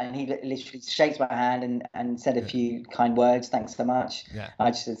 and he literally shakes my hand and said a few kind words. Thanks so much. Yeah.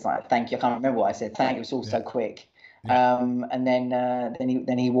 I just was like, thank you. I can't remember what I said. Thank you. It was all so quick. Yeah. And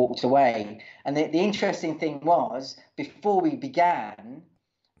then he walked away. And the interesting thing was, before we began,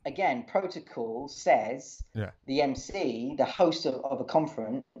 again, protocol says the MC, the host of a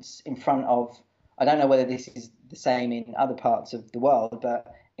conference in front of, I don't know whether this is the same in other parts of the world,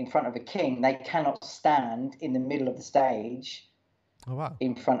 but in front of a king, they cannot stand in the middle of the stage. Oh, wow.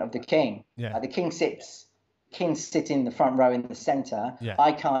 In front of the king. Yeah. The king sits in the front row in the center. Yeah.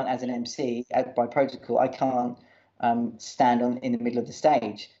 I can't, as an MC, by protocol, I can't stand in the middle of the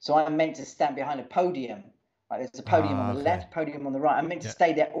stage. So I'm meant to stand behind a podium. Like, there's a podium on the left, podium on the right. I'm meant to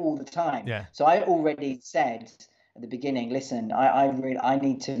stay there all the time. Yeah. So I already said at the beginning, listen, I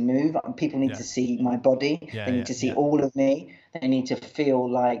need to move. People need to see my body. They need to see all of me. They need to feel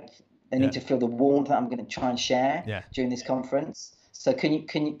like need to feel the warmth that I'm going to try and share during this conference. So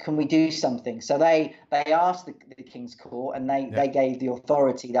can we do something? So they asked the King's Court, and they gave the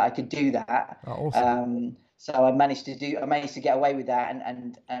authority that I could do that. Oh, awesome. So I managed to get away with that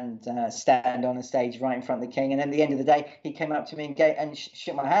and stand on a stage right in front of the king. And at the end of the day, he came up to me and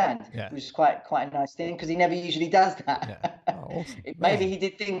shook my hand, which was quite a nice thing, because he never usually does that. Oh, awesome. Maybe he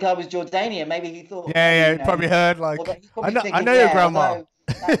did think I was Jordanian. Maybe he thought. He probably heard like. I know your grandma.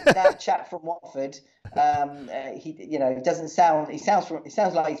 That chap from Watford, he doesn't sound. He sounds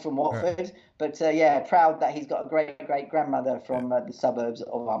like he's from Watford, but proud that he's got a great grandmother from the suburbs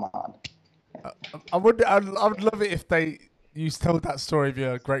of Amman. I would love it if you told that story of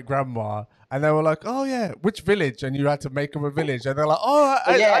your great grandma, and they were like, "Oh yeah, which village?" And you had to make them a village, and they're like, "Oh,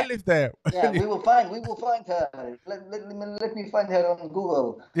 I live there." Yeah, we will find her. Let me find her on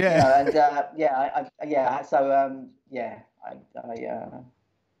Google. Yeah.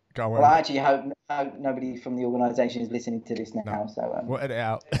 Well, I actually hope nobody from the organisation is listening to this now. No. So we'll edit it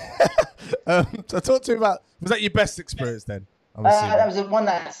out. So talk to me about, was that your best experience then? That was one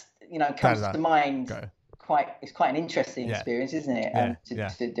that's comes to mind. It's quite an interesting experience, isn't it? To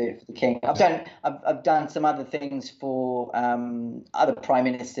do it for the king. I've done some other things for other prime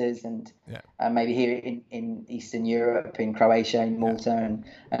ministers and maybe here in Eastern Europe, in Croatia, in Malta,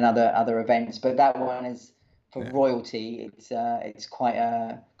 and other events. But that one is for royalty. It's quite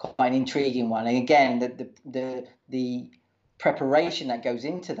an intriguing one. And again, the preparation that goes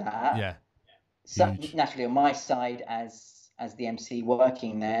into that. Yeah. So naturally, on my side as the MC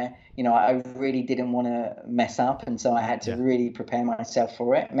working there, I really didn't want to mess up, and so I had to really prepare myself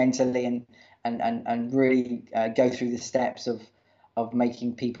for it mentally and really go through the steps of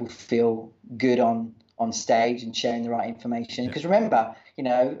making people feel good on stage and sharing the right information. Because remember,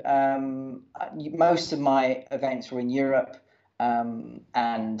 most of my events were in Europe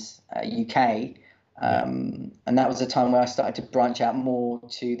and UK. And that was a time where I started to branch out more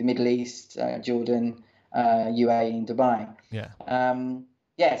to the Middle East, Jordan, UAE, and Dubai.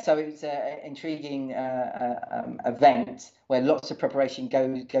 So it was an intriguing event where lots of preparation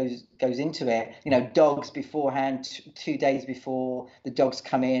goes into it. Dogs beforehand, 2 days before, the dogs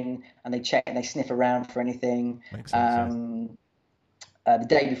come in and they check and they sniff around for anything. Makes sense, the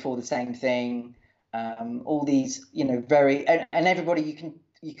day before, the same thing. All these, very and everybody,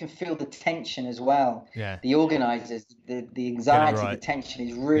 you can feel the tension as well. Yeah. The organisers, the anxiety, the tension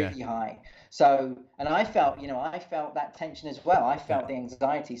is really high. So, and I felt that tension as well. I felt the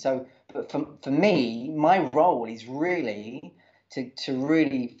anxiety. So, but for me, my role is really to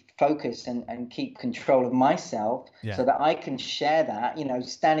really focus and keep control of myself, so that I can share that.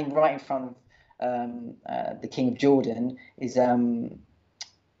 Standing right in front of the King of Jordan is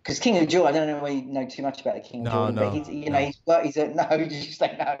because King of Jordan, I don't know whether you know too much about the King of Jordan, but he's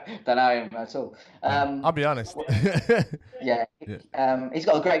don't know him at all. I'll be honest. He's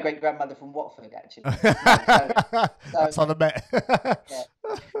got a great grandmother from Watford, actually. That's how they met.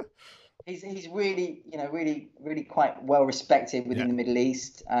 He's really, really quite well respected within the Middle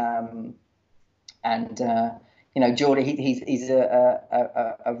East, and Jordan, he's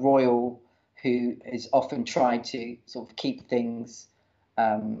a royal who is often tried to sort of keep things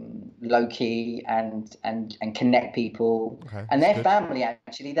low key and connect people, and their family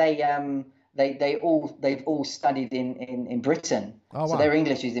actually they've all studied in Britain, Oh so wow. their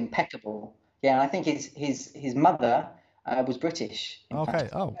English is impeccable. Yeah, and I think his mother was British, in Okay.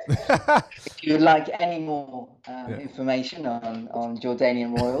 fact. Oh. If you would like any more Yeah. information on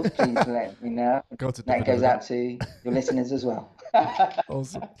Jordanian royals, please let me know. Go to That goes www. out to your listeners as well.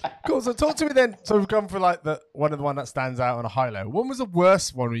 Awesome. Cool. So talk to me then. So we've gone for like the one that stands out on a high level. When was the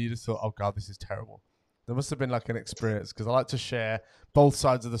worst one where you just thought, oh God, this is terrible? There must have been like an experience, because I like to share both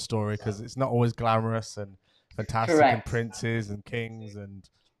sides of the story, because it's not always glamorous and fantastic and Correct. princes and kings and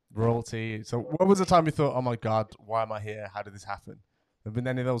royalty. So what was the time you thought, oh my God, why am I here? How did this happen? Have been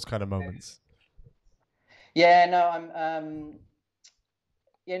any of those kind of moments? Yeah, no,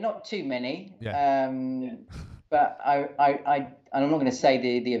 yeah, not too many. Yeah. But and I'm not going to say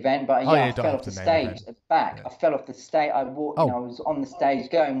the event, but Oh yeah, yeah, I you don't fell have off to the name stage event. at the back. Yeah. I fell off the stage. I walked, I Oh. was on the stage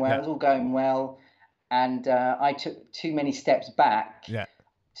going well. It Yeah. was all going well, and I took too many steps back Yeah.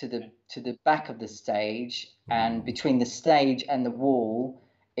 to the back of the stage, and Ooh. between the stage and the wall,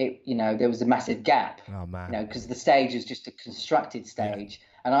 there was a massive gap. Oh man. Because the stage is just a constructed Yeah. stage,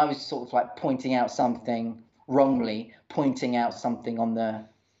 and I was sort of like pointing out something wrongly, pointing out something on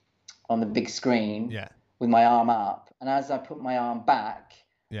the big screen Yeah. with my arm up, and as I put my arm back,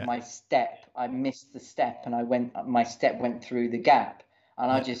 Yeah. I missed the step, and my step went through the gap,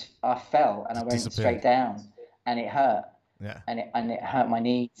 and Yeah. I fell, and I Just went disappeared. straight down, and it hurt, Yeah. and it hurt my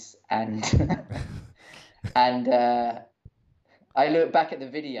knees, and and I look back at the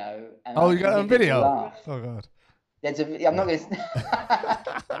video, and Oh, I you can got it hear on people video? laugh. Oh God. I'm not Yeah. gonna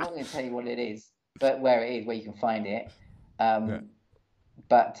I'm not gonna tell you what it is, but where it is, where you can find it. Yeah.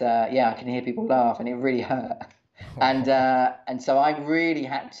 But yeah, I can hear people laugh, and it really hurt. And so I really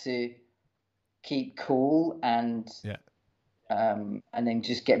had to keep cool, Yeah. and then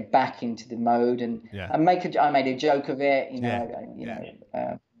just get back into the mode, Yeah. and I made a joke of it, Yeah.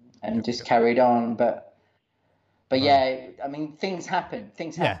 and Good, just good. carried on. But Wow. yeah, I mean, things Yeah.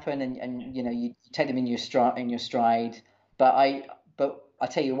 happen, and you take them in your stride. But I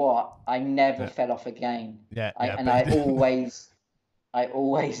tell you what, I never Yeah. fell off again. Yeah. I Yeah. and But you did. I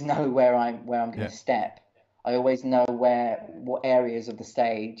always know where I'm going Yeah. to step. I always know what areas of the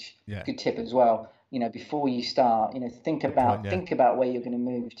stage. Yeah. Good tip as well. Before you start, Good point. Yeah. think about where you're going to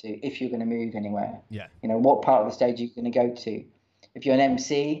move to, if you're going to move anywhere. Yeah. What part of the stage you're going to go to. If you're an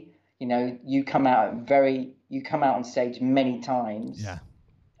MC, you come out on stage many times. Yeah.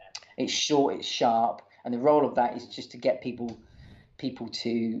 It's short, it's sharp, and the role of that is just to get people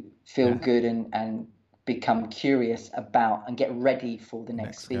to feel Yeah. good and become curious about and get ready for the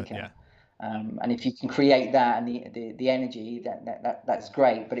next speaker. Yeah. And if you can create that and the energy, that's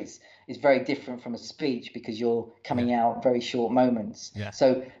great. But it's very different from a speech, because you're coming out very short moments. Yeah.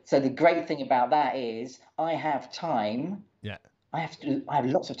 So the great thing about that is I have time. Yeah. I have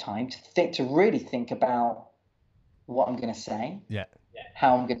lots of time to really think about what I'm going to say, Yeah.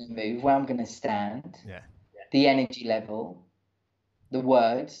 how I'm going to move, where I'm going to stand, Yeah. the energy level, the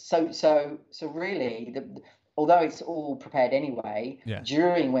words. So really, although it's all prepared anyway, Yeah.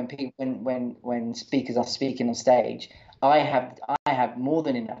 during when speakers are speaking on stage, I have more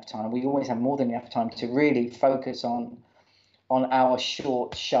than enough time. We always have more than enough time to really focus on our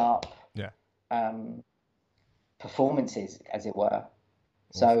short, sharp Yeah. performances, as it were.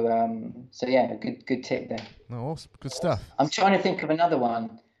 Awesome. So yeah, good tip there. No, awesome. Good stuff. I'm trying to think of another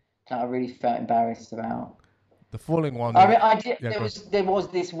one that I really felt embarrassed about. The falling one. I did. Yeah, There was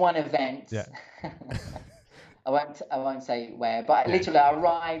this one event. Yeah. I won't say where, but literally I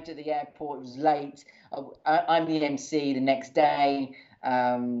arrived at the airport. It was late. I'm the MC the next day.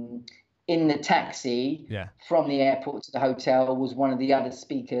 In the taxi from the airport to the hotel was one of the other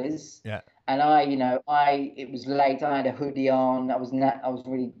speakers. Yeah. And it was late. I had a hoodie on. I was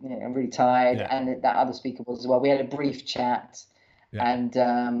really tired, and that other speaker was as well. We had a brief chat, and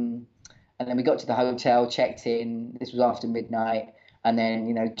then we got to the hotel, checked in. This was after midnight, and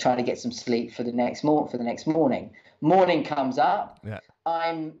then trying to get some sleep for the next morning. Morning comes up. Yeah.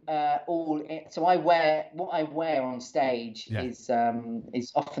 I'm so I wear what I wear on stage is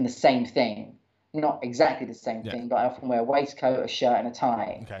often the same thing, not exactly the same thing, but I often wear a waistcoat, a shirt, and a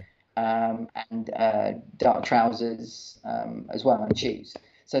tie. Okay. And dark trousers as well, and shoes.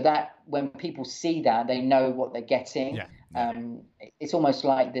 So that when people see that, they know what they're getting. Yeah. It's almost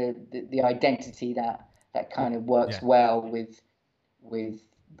like the identity that kind of works well with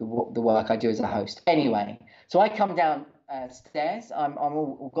the work I do as a host. Anyway, so I come down stairs. I've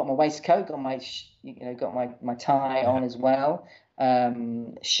got my waistcoat, got my tie on as well,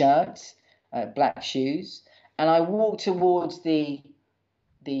 shirt, black shoes, and I walk towards the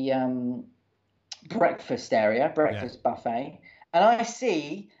breakfast area, buffet, and I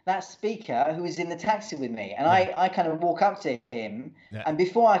see that speaker who was in the taxi with me, and I kind of walk up to him, and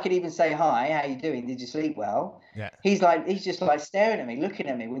before I could even say hi, how you doing? Did you sleep well? He's just like staring at me, looking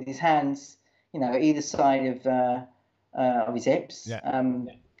at me with his hands, either side of his hips,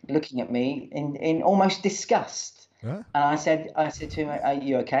 looking at me in almost disgust. And I said to him, "Are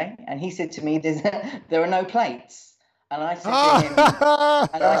you okay?" And he said to me, "There are no plates." And I said to him,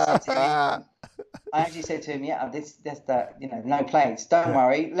 I actually said to him, "Yeah, no plates. Don't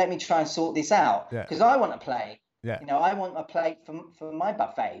worry. Let me try and sort this out because I want a plate. I want a plate for my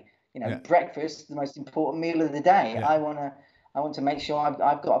buffet. Breakfast, the most important meal of the day. I want to make sure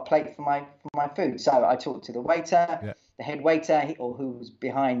I've got a plate for my food." So I talked to the waiter, the head waiter, who was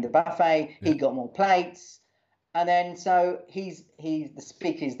behind the buffet. He got more plates. And then so the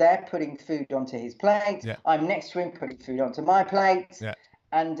speaker's there putting food onto his plate. I'm next to him putting food onto my plate.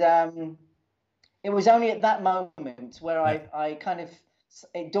 And it was only at that moment where I kind of,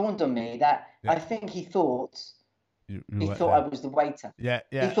 it dawned on me that I think he thought I was the waiter.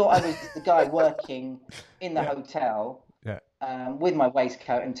 He thought I was the guy working in the hotel with my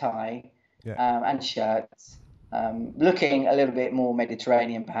waistcoat and tie and shirts, looking a little bit more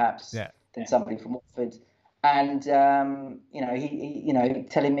Mediterranean perhaps than somebody from Watford. And he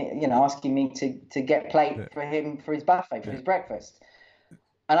telling me, asking me to get plate for him for his buffet, for his breakfast.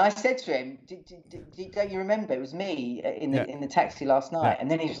 And I said to him, "Don't you remember? It was me in the taxi last night." And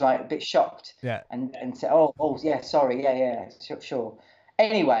then he was like a bit shocked. And said, "Oh yeah, sorry, sure."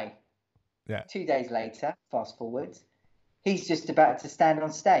 Anyway, 2 days later, fast forward, he's just about to stand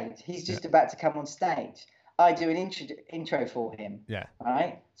on stage. He's just about to come on stage. I do an intro for him.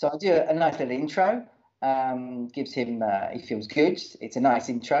 Right. So I do a nice little intro. Gives him, he feels good. It's a nice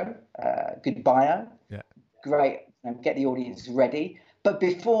intro, good bio, great, get the audience ready. But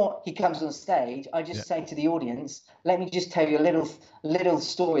before he comes on stage, I just say to the audience, "Let me just tell you a little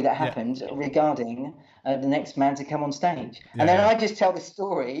story that happened regarding the next man to come on stage." And then I just tell the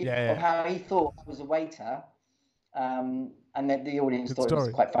story of how he thought I was a waiter, and then the audience thought it was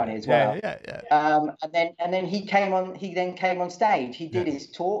quite funny as well. And then he then came on stage. He did his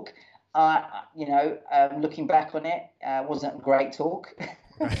talk. Looking back on it, wasn't a great talk.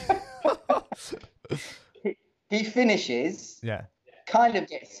 He finishes, kind of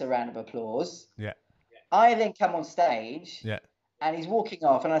gets a round of applause. I then come on stage, and he's walking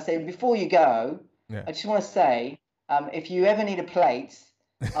off, and I say, "Before you go, I just want to say, if you ever need a plate,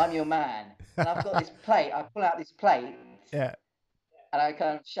 I'm your man." And I've got this plate. I pull out this plate, and I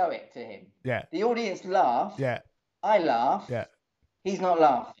kind of show it to him. The audience laugh. I laugh. He's not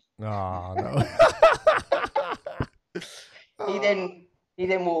laughing. Oh no. He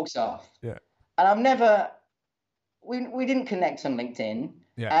then walks off. And I've never, we didn't connect on LinkedIn,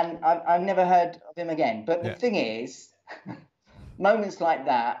 and I've never heard of him again. But the thing is, moments like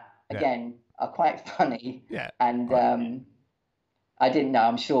that again are quite funny. And I didn't know.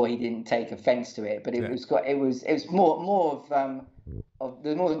 I'm sure he didn't take offence to it, but it was more of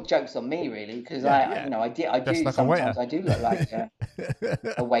the more jokes on me really, because I do look like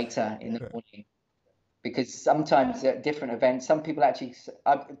a waiter in the morning, because sometimes at different events, some people actually,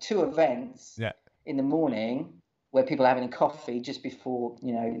 two events in the morning where people are having a coffee just before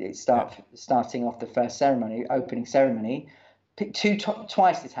starting off the first ceremony, opening ceremony.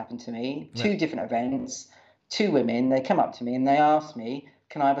 Twice this happened to me. Two different events. Two women, they come up to me and they ask me,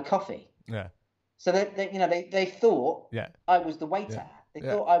 "Can I have a coffee?" So they thought I was the waiter. They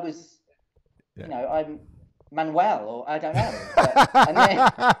thought I was, I'm Manuel, or I don't know. And then,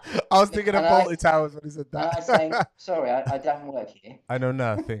 I was thinking of Fawlty Towers when he said that. And I was saying, "Sorry, I don't work here. I know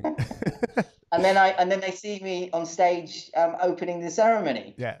nothing." And then they see me on stage opening the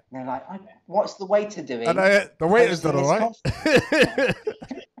ceremony. And they're like, "What's the waiter doing?" And the waiter's done all right.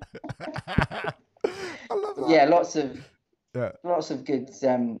 I love that. Yeah, lots of good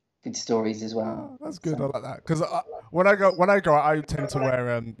stories as well. Oh, that's good. I like that, because when I go, I tend to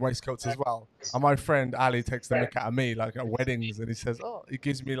wear waistcoats as well. And my friend Ali takes the mick out of me, like at weddings, and he says, "Oh, he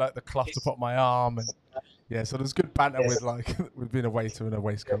gives me like the cloth to put on my arm," and so there's good banter with being a waiter in a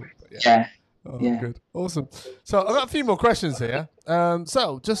waistcoat. But good, awesome. So I've got a few more questions here.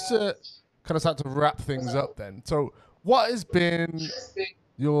 So just to kind of start to wrap things up, then. So what has been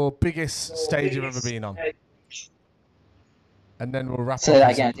your biggest stage you've ever been on? And then we'll wrap up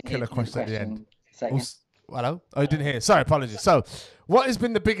with some killer questions at the end. Hello? Oh, you didn't hear. Sorry, apologies. So, what has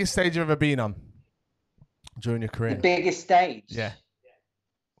been the biggest stage you've ever been on during your career? The biggest stage? Yeah.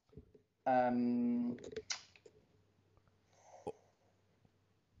 I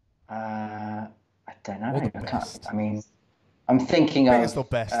don't know. I'm thinking biggest or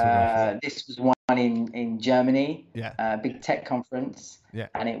best? This was one in Germany, Yeah. a big tech conference, Yeah.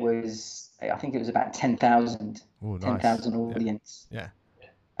 and I think it was about 10,000 Oh, nice. Yeah. audience. Yeah.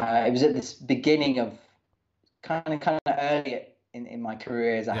 It was at this beginning of kind of early in my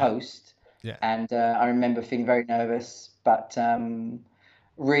career as a Yeah. host, Yeah. and I remember feeling very nervous, but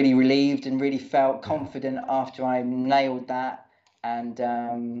really relieved and really felt confident after I nailed that, and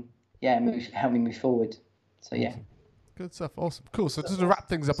helped me move forward. So yeah. Awesome. Good stuff. Awesome. Cool. So just to wrap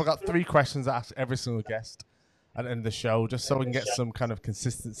things up, I got 3 questions to ask every single guest at the end of the show, just so we can get some kind of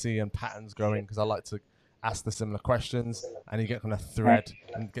consistency and patterns going, because I like to ask the similar questions and you get kind of thread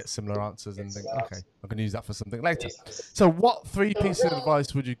and get similar answers and think, okay, I'm going to use that for something later. So what 3 pieces of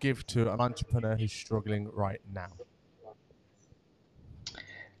advice would you give to an entrepreneur who's struggling right now?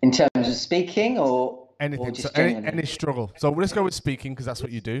 In terms of speaking or Anything. So just generally? any struggle. So let's go with speaking, because that's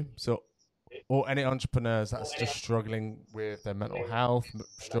what you do. So, or any entrepreneurs that's just struggling with their mental health,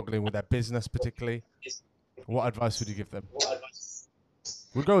 struggling with their business particularly. What advice would you give them?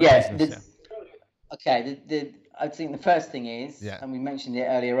 We'll go with business. Okay. I think the first thing is, and we mentioned it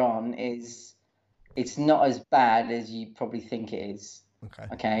earlier on, is it's not as bad as you probably think it is.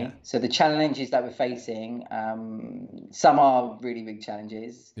 Okay. Yeah. So the challenges that we're facing, some are really big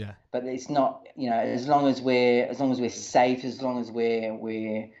challenges. Yeah. But it's not, as long as we're safe, as long as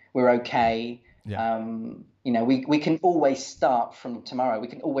we're okay. Yeah. We can always start from tomorrow. We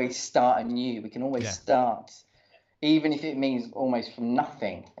can always start anew. We can always start, even if it means almost from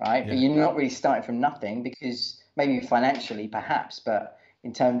nothing, right? But you're not really starting from nothing, because maybe financially perhaps, but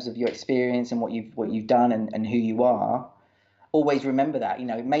in terms of your experience and what you've done and who you are, always remember that.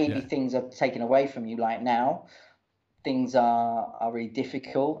 Maybe things are taken away from you like now. Things are really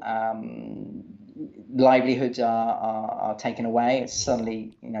difficult. Livelihoods are taken away. It's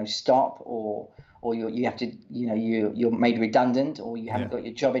suddenly stop, or you have to you're made redundant, or you haven't got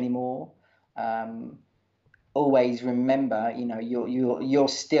your job anymore. Always remember, you're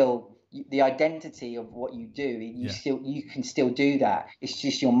still the identity of what you do. You can still do that. It's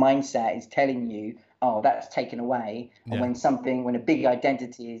just your mindset is telling you, oh, that's taken away. And when a big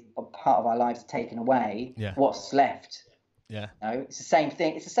identity or part of our lives is taken away, what's left? Yeah. It's the same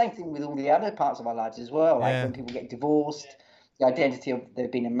thing. It's the same thing with all the other parts of our lives as well. Like when people get divorced, the identity of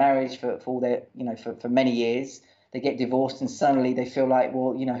they've been in marriage for all their for many years, they get divorced and suddenly they feel like,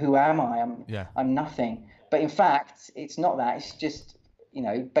 well, who am I? I'm nothing. But in fact, it's not that. It's just,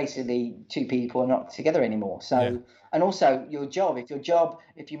 basically 2 people are not together anymore. So, and also your job. If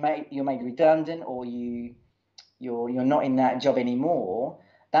you're made redundant, or you're not in that job anymore,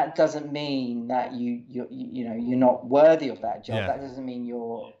 that doesn't mean that you're not worthy of that job. That doesn't mean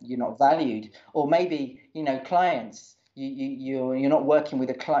you're not valued. Or maybe clients. You're not working with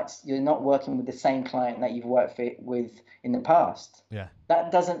a client. You're not working with the same client that you've worked with in the past. Yeah.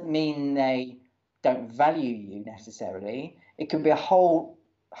 That doesn't mean they don't value you necessarily. It could be a whole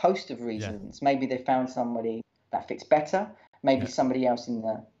host of reasons. Maybe they found somebody that fits better. Maybe somebody else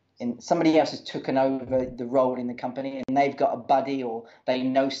somebody else has taken over the role in the company, and they've got a buddy, or they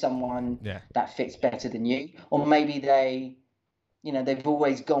know someone that fits better than you. Or maybe they've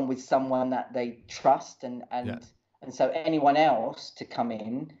always gone with someone that they trust, and so anyone else to come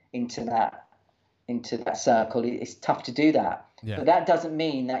into that circle, it's tough to do that. But that doesn't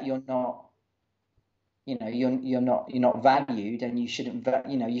mean that you're not you're not valued, and you shouldn't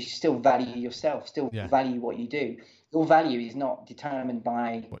you still value yourself, still value what you do. Your value is not determined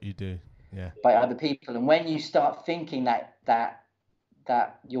by what you do, by other people. And when you start thinking that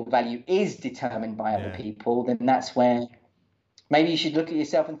your value is determined by other people, then that's where maybe you should look at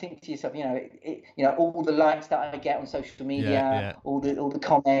yourself and think to yourself, all the likes that I get on social media, all the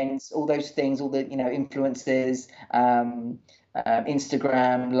comments, all those things, all the influencers,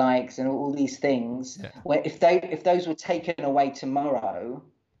 Instagram likes, and all these things. Where if those were taken away tomorrow,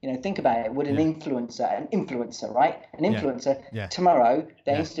 think about it. Would an influencer, right? An influencer tomorrow,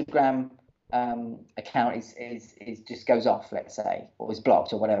 their Instagram account is just goes off, let's say, or is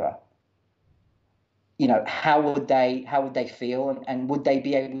blocked or whatever. How would they feel, and would they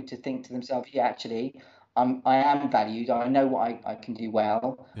be able to think to themselves, actually, I am valued. I know what I can do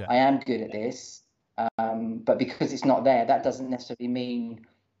well. I am good at this. But because it's not there, that doesn't necessarily mean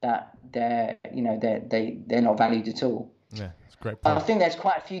that they're not valued at all. Yeah, it's a great point. I think there's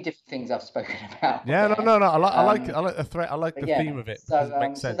quite a few different things I've spoken about. Yeah, no. I like it. I like the threat. I like the theme of it, because it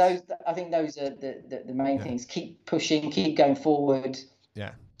makes sense. So I think those are the main things. Keep pushing, keep going forward.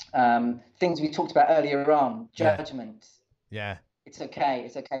 Yeah. Things we talked about earlier on, judgment. Yeah. It's okay.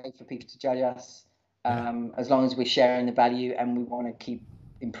 It's okay for people to judge us, as long as we're sharing the value and we want to keep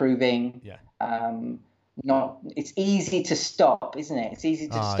improving. Yeah. not. It's easy to stop, isn't it? It's easy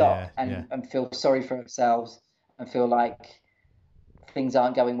to Oh, stop yeah. and feel sorry for ourselves and feel like things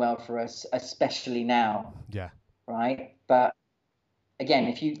aren't going well for us, especially now, Yeah. right? But again,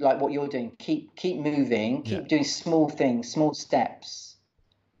 if you like what you're doing, keep moving, Yeah. keep doing small things, small steps,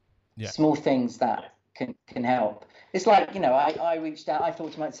 Yeah. small things that can help. It's like, I reached out. I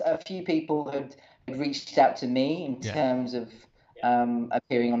thought to myself, a few people had reached out to me in Yeah. terms of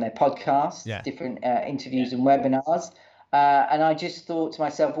appearing on their podcasts, Yeah. different interviews and webinars. And I just thought to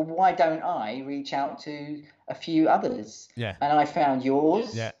myself, well, why don't I reach out to a few others? Yeah. And I found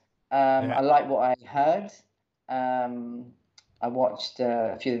yours. Yeah. I like what I heard. I watched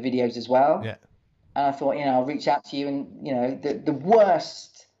a few of the videos as well. Yeah. And I thought, I'll reach out to you. And, the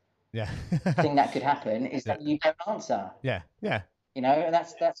worst Yeah. thing that could happen is that you don't answer. Yeah. Yeah. And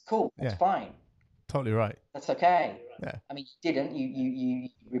that's cool. That's fine. Totally right. That's okay. Yeah. I mean, you didn't. You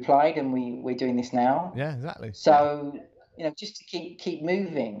replied, and we're doing this now. Yeah, exactly. So just to keep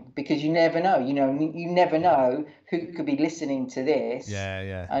moving, because you never know. You never know who could be listening to this. Yeah.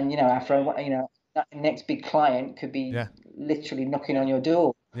 Yeah. And Afro, that next big client could be literally knocking on your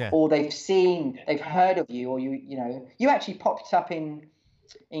door, or they've heard of you, or you actually popped up in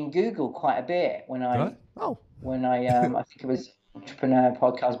Google quite a bit when I think it was Entrepreneur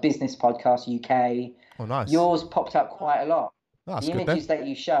Podcast, Business Podcast UK. Oh, nice. Yours popped up quite a lot. Oh, that's the good, images that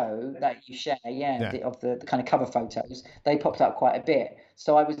you share, of the kind of cover photos, they popped up quite a bit.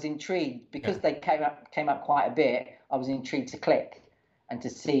 So I was intrigued because they came up quite a bit. I was intrigued to click and to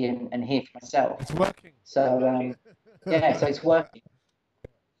see and hear for myself. It's working. So so it's working.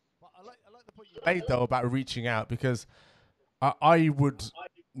 I like the point you made though about reaching out, because I would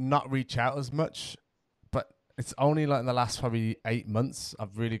not reach out as much, but it's only like in the last probably 8 months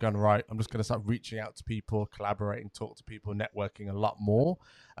I've really gone, right, I'm just going to start reaching out to people, collaborating, talk to people, networking a lot more.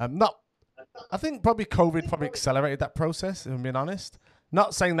 I think probably COVID probably accelerated that process, if I'm being honest.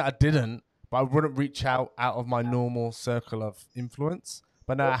 Not saying that I didn't, but I wouldn't reach out of my normal circle of influence.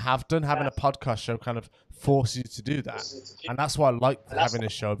 But now I have done. Having a podcast show kind of forces you to do that. And that's why I like having a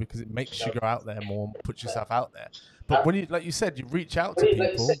show, because it makes you go out there more and put yourself out there. But when you, like you said, you reach out to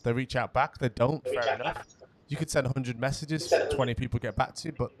people, they reach out back, they don't, fair enough. You could send 100 messages, 20 people get back to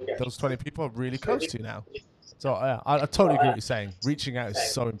you, but those 20 people are really close to you now. So I totally agree with what you're saying. Reaching out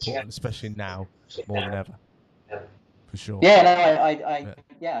is so important, especially now more than ever. For sure. Yeah, no,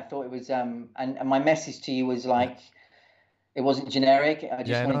 I thought it was, and my message to you was like, it wasn't generic. I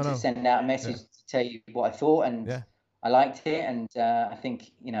just wanted to send out a message to tell you what I thought, and I liked it, and I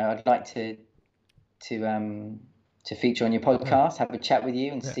think I'd like to feature on your podcast, have a chat with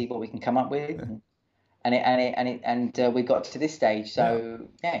you, and see what we can come up with, and we got to this stage. So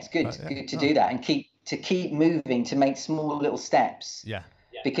it's good, to do that and keep moving, to make small little steps. Yeah.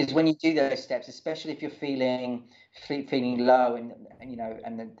 Because when you do those steps, especially if you're feeling low and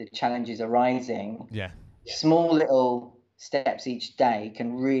the challenges are rising, small little steps each day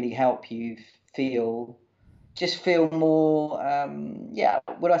can really help you feel more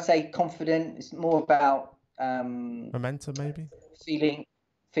would I say confident? It's more about momentum, maybe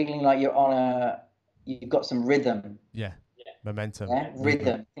feeling like you've got some rhythm. Momentum.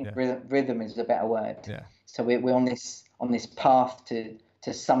 Rhythm. I think rhythm is a better word. So we're on this path to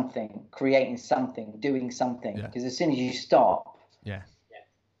something, creating something, doing something, because as soon as you stop,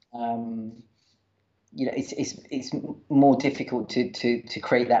 it's more difficult to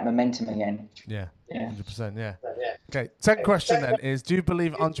create that momentum again. 100%. Okay, second question then is, do you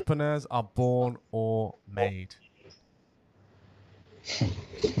believe entrepreneurs are born or made?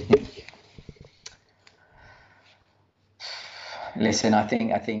 Listen, I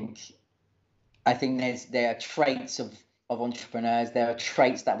think there are traits of entrepreneurs. There are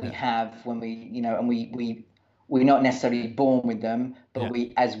traits that we have when we're not necessarily born with them, but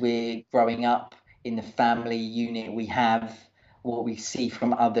as we're growing up in the family unit, we have what we see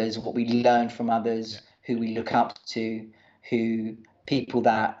from others, what we learn from others, who we look up to, who people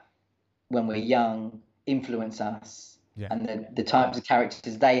that when we're young influence us, and the types of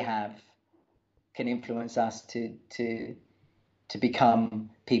characters they have can influence us to become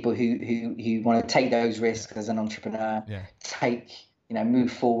people who want to take those risks as an entrepreneur,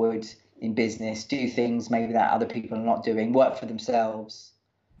 move forward in business, do things maybe that other people are not doing, work for themselves.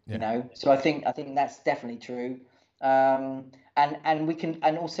 So I think that's definitely true, and we can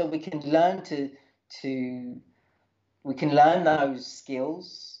learn we can learn those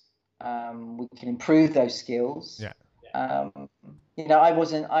skills, we can improve those skills. I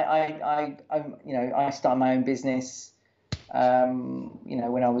started my own business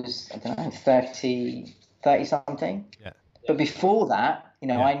when I was, I don't know, 30 something. But before that,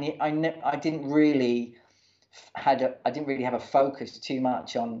 I didn't really I didn't really have a focus too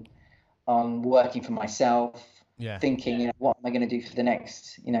much on working for myself, Yeah. thinking, what am I going to do for the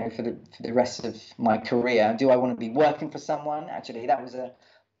next, for the rest of my career? Do I want to be working for someone? Actually, that was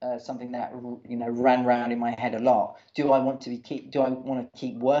something that ran around in my head a lot. Do I want to keep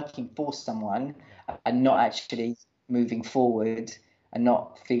working for someone and not actually moving forward and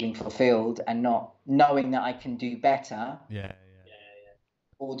not feeling fulfilled and not knowing that I can do better? Yeah.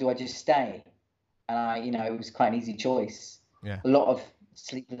 Or do I just stay? And it was quite an easy choice. Yeah. A lot of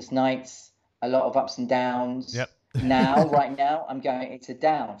sleepless nights, a lot of ups and downs. Yep. Right now, it's a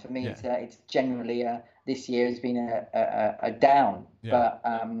down for me. Yeah. It's generally this year has been a down. Yeah. But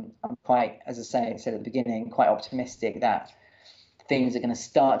I'm quite, as I said at the beginning, quite optimistic that things are going to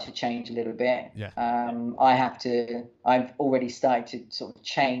start to change a little bit. Yeah. I've already started to sort of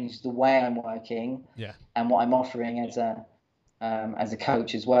change the way I'm working. Yeah. And what I'm offering as a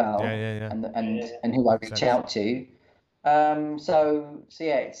coach as well. Yeah. And who I reach out to. So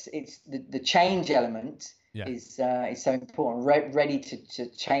yeah, it's the change element is so important. Ready to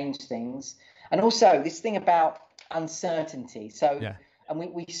change things, and also this thing about uncertainty. So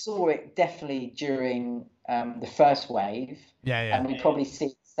and we saw it definitely during the first wave. And we probably see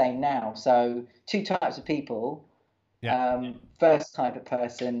it the same now. So two types of people. First type of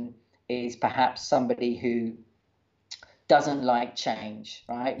person is perhaps somebody who doesn't like change,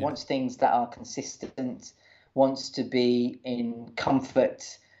 right? Wants things that are consistent, wants to be in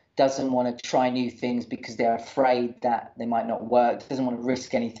comfort, doesn't want to try new things because they're afraid that they might not work, doesn't want to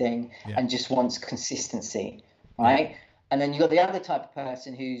risk anything, and just wants consistency, right? And then you've got the other type of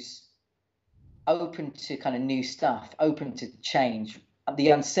person who's open to kind of new stuff, open to change,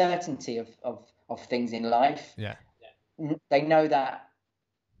 the uncertainty of things in life. They know that,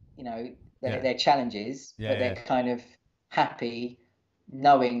 they're challenges, but they're kind of happy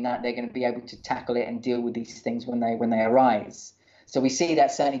knowing that they're going to be able to tackle it and deal with these things when they arise. So we see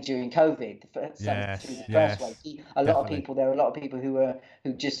that certainly during COVID, through the first wave. There are a lot of people who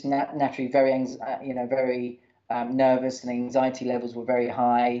just naturally very nervous, and anxiety levels were very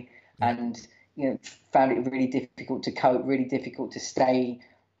high, and found it really difficult to cope, really difficult to stay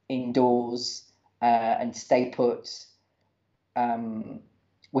indoors and stay put.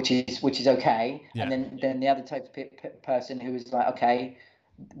 Which is okay. And then the other type of person who is like, okay,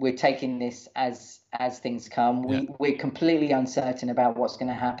 we're taking this as things come. We're completely uncertain about what's going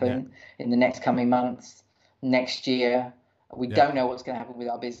to happen in the next coming months, next year. We don't know what's going to happen with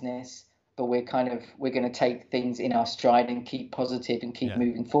our business, but we're going to take things in our stride and keep positive and keep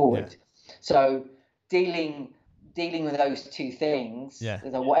moving forward. So dealing with those two things,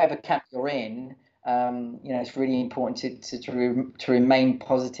 whatever camp you're in, it's really important to remain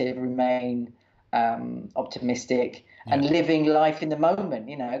positive, remain optimistic, and living life in the moment.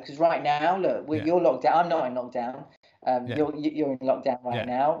 Because right now, look, you're locked down. I'm not in lockdown. You're in lockdown right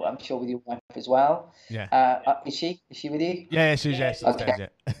now. I'm sure with your wife as well. Is she with you? Yeah, she's okay.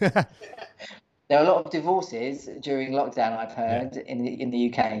 There are a lot of divorces during lockdown, I've heard, in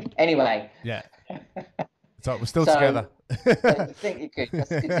the UK. Anyway. So we're still together. I think you're good. That's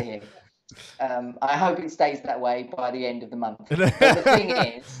good to hear. I hope it stays that way by the end of the month. But the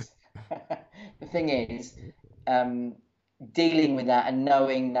thing is, dealing with that and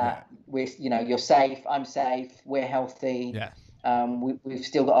knowing that you're safe, I'm safe, we're healthy. We've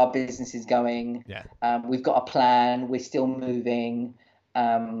still got our businesses going. We've got a plan. We're still moving.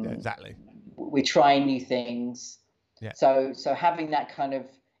 Exactly. We're trying new things. So having that kind of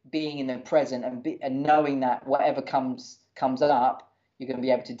being in the present and knowing that whatever comes up, you're going to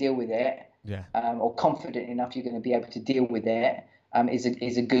be able to deal with it, or confident enough you're going to be able to deal with it,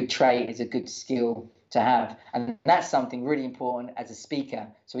 is a good trait, is a good skill to have. And that's something really important as a speaker.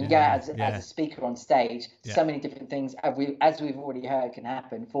 So when you go out as a speaker on stage, so many different things, as we've already heard, can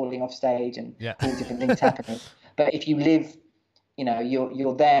happen, falling off stage and all different things happening. But if you live,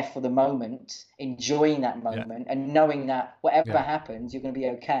 you're there for the moment, enjoying that moment, and knowing that whatever happens, you're going to be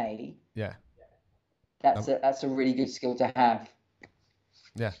okay. That's a really good skill to have.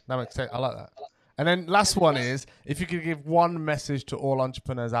 Yeah, that makes sense. I like that. And then last one is, if you could give one message to all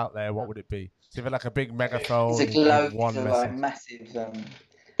entrepreneurs out there, what would it be? So if it's like a big megaphone, it's a global, one message. Massive.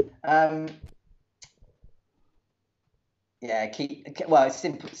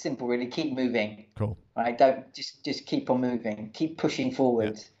 It's simple really. Keep moving. Cool. Right? Don't just keep on moving. Keep pushing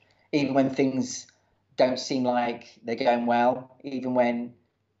forward, even when things don't seem like they're going well. Even when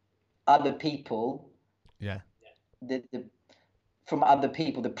other people, from other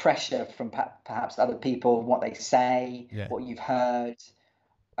people, the pressure from perhaps other people, what they say, what you've heard,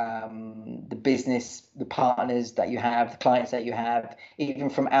 the business, the partners that you have, the clients that you have, even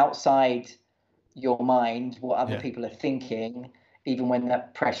from outside your mind what other Yeah. people are thinking, even when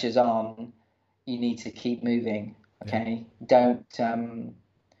that pressure's on. You need to keep moving. Okay, don't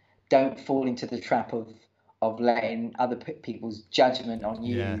fall into the trap of letting other people's judgment on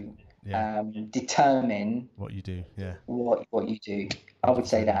Yeah. you Yeah. determine What you do. Yeah. what you do. I would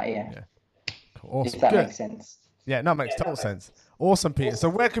say 100%. that, yeah, Yeah. Cool. if Awesome. that Good. makes sense. Yeah, no, it makes total sense. Awesome, Peter. So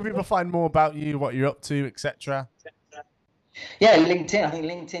where can people find more about you, what you're up to, etc.? Yeah, LinkedIn. I think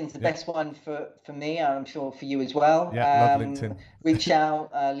LinkedIn's the Yeah. best one for me. I'm sure for you as well. Yeah, love LinkedIn. Reach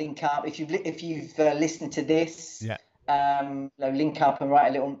out, link up. If you've listened to this, Yeah. link up and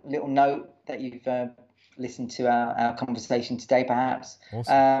write a little note that you've listened to our conversation today, perhaps.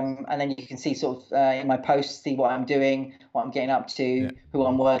 Awesome. And then you can see sort of in my posts, see what I'm doing, what I'm getting up to, Yeah. who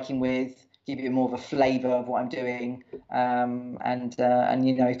I'm working with. Give you more of a flavour of what I'm doing, and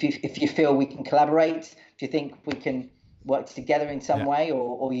you know, if you feel we can collaborate, if you think we can work together in some Yeah. way,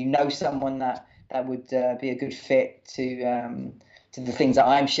 or you know someone that would be a good fit to the things that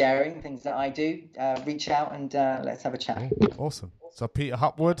I'm sharing, things that I do, reach out and let's have a chat. Cool. Awesome. So Peter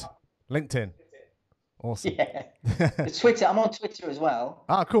Hupwood, LinkedIn. Awesome. Yeah. Twitter. I'm on Twitter as well.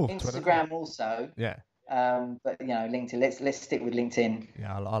 Ah, cool. Instagram also. Yeah. But you know, LinkedIn. Let's stick with LinkedIn.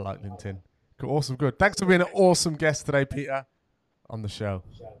 Yeah, I like LinkedIn. Cool. Awesome. Good. Thanks for being an awesome guest today, Peter, on the show.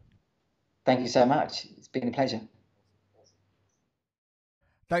 Thank you so much. It's been a pleasure.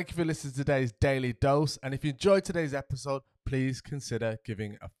 Thank you for listening to today's Daily Dose. And if you enjoyed today's episode, please consider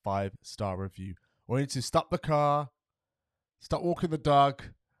giving a 5-star review. Or you need to stop the car, stop walking the dog,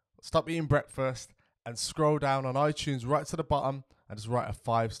 stop eating breakfast, and scroll down on iTunes right to the bottom and just write a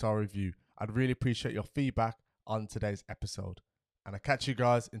 5-star review. I'd really appreciate your feedback on today's episode. And I'll catch you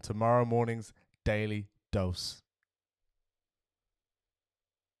guys in tomorrow morning's Daily Dose.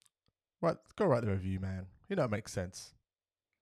 Right, go write the review, man. You know it makes sense.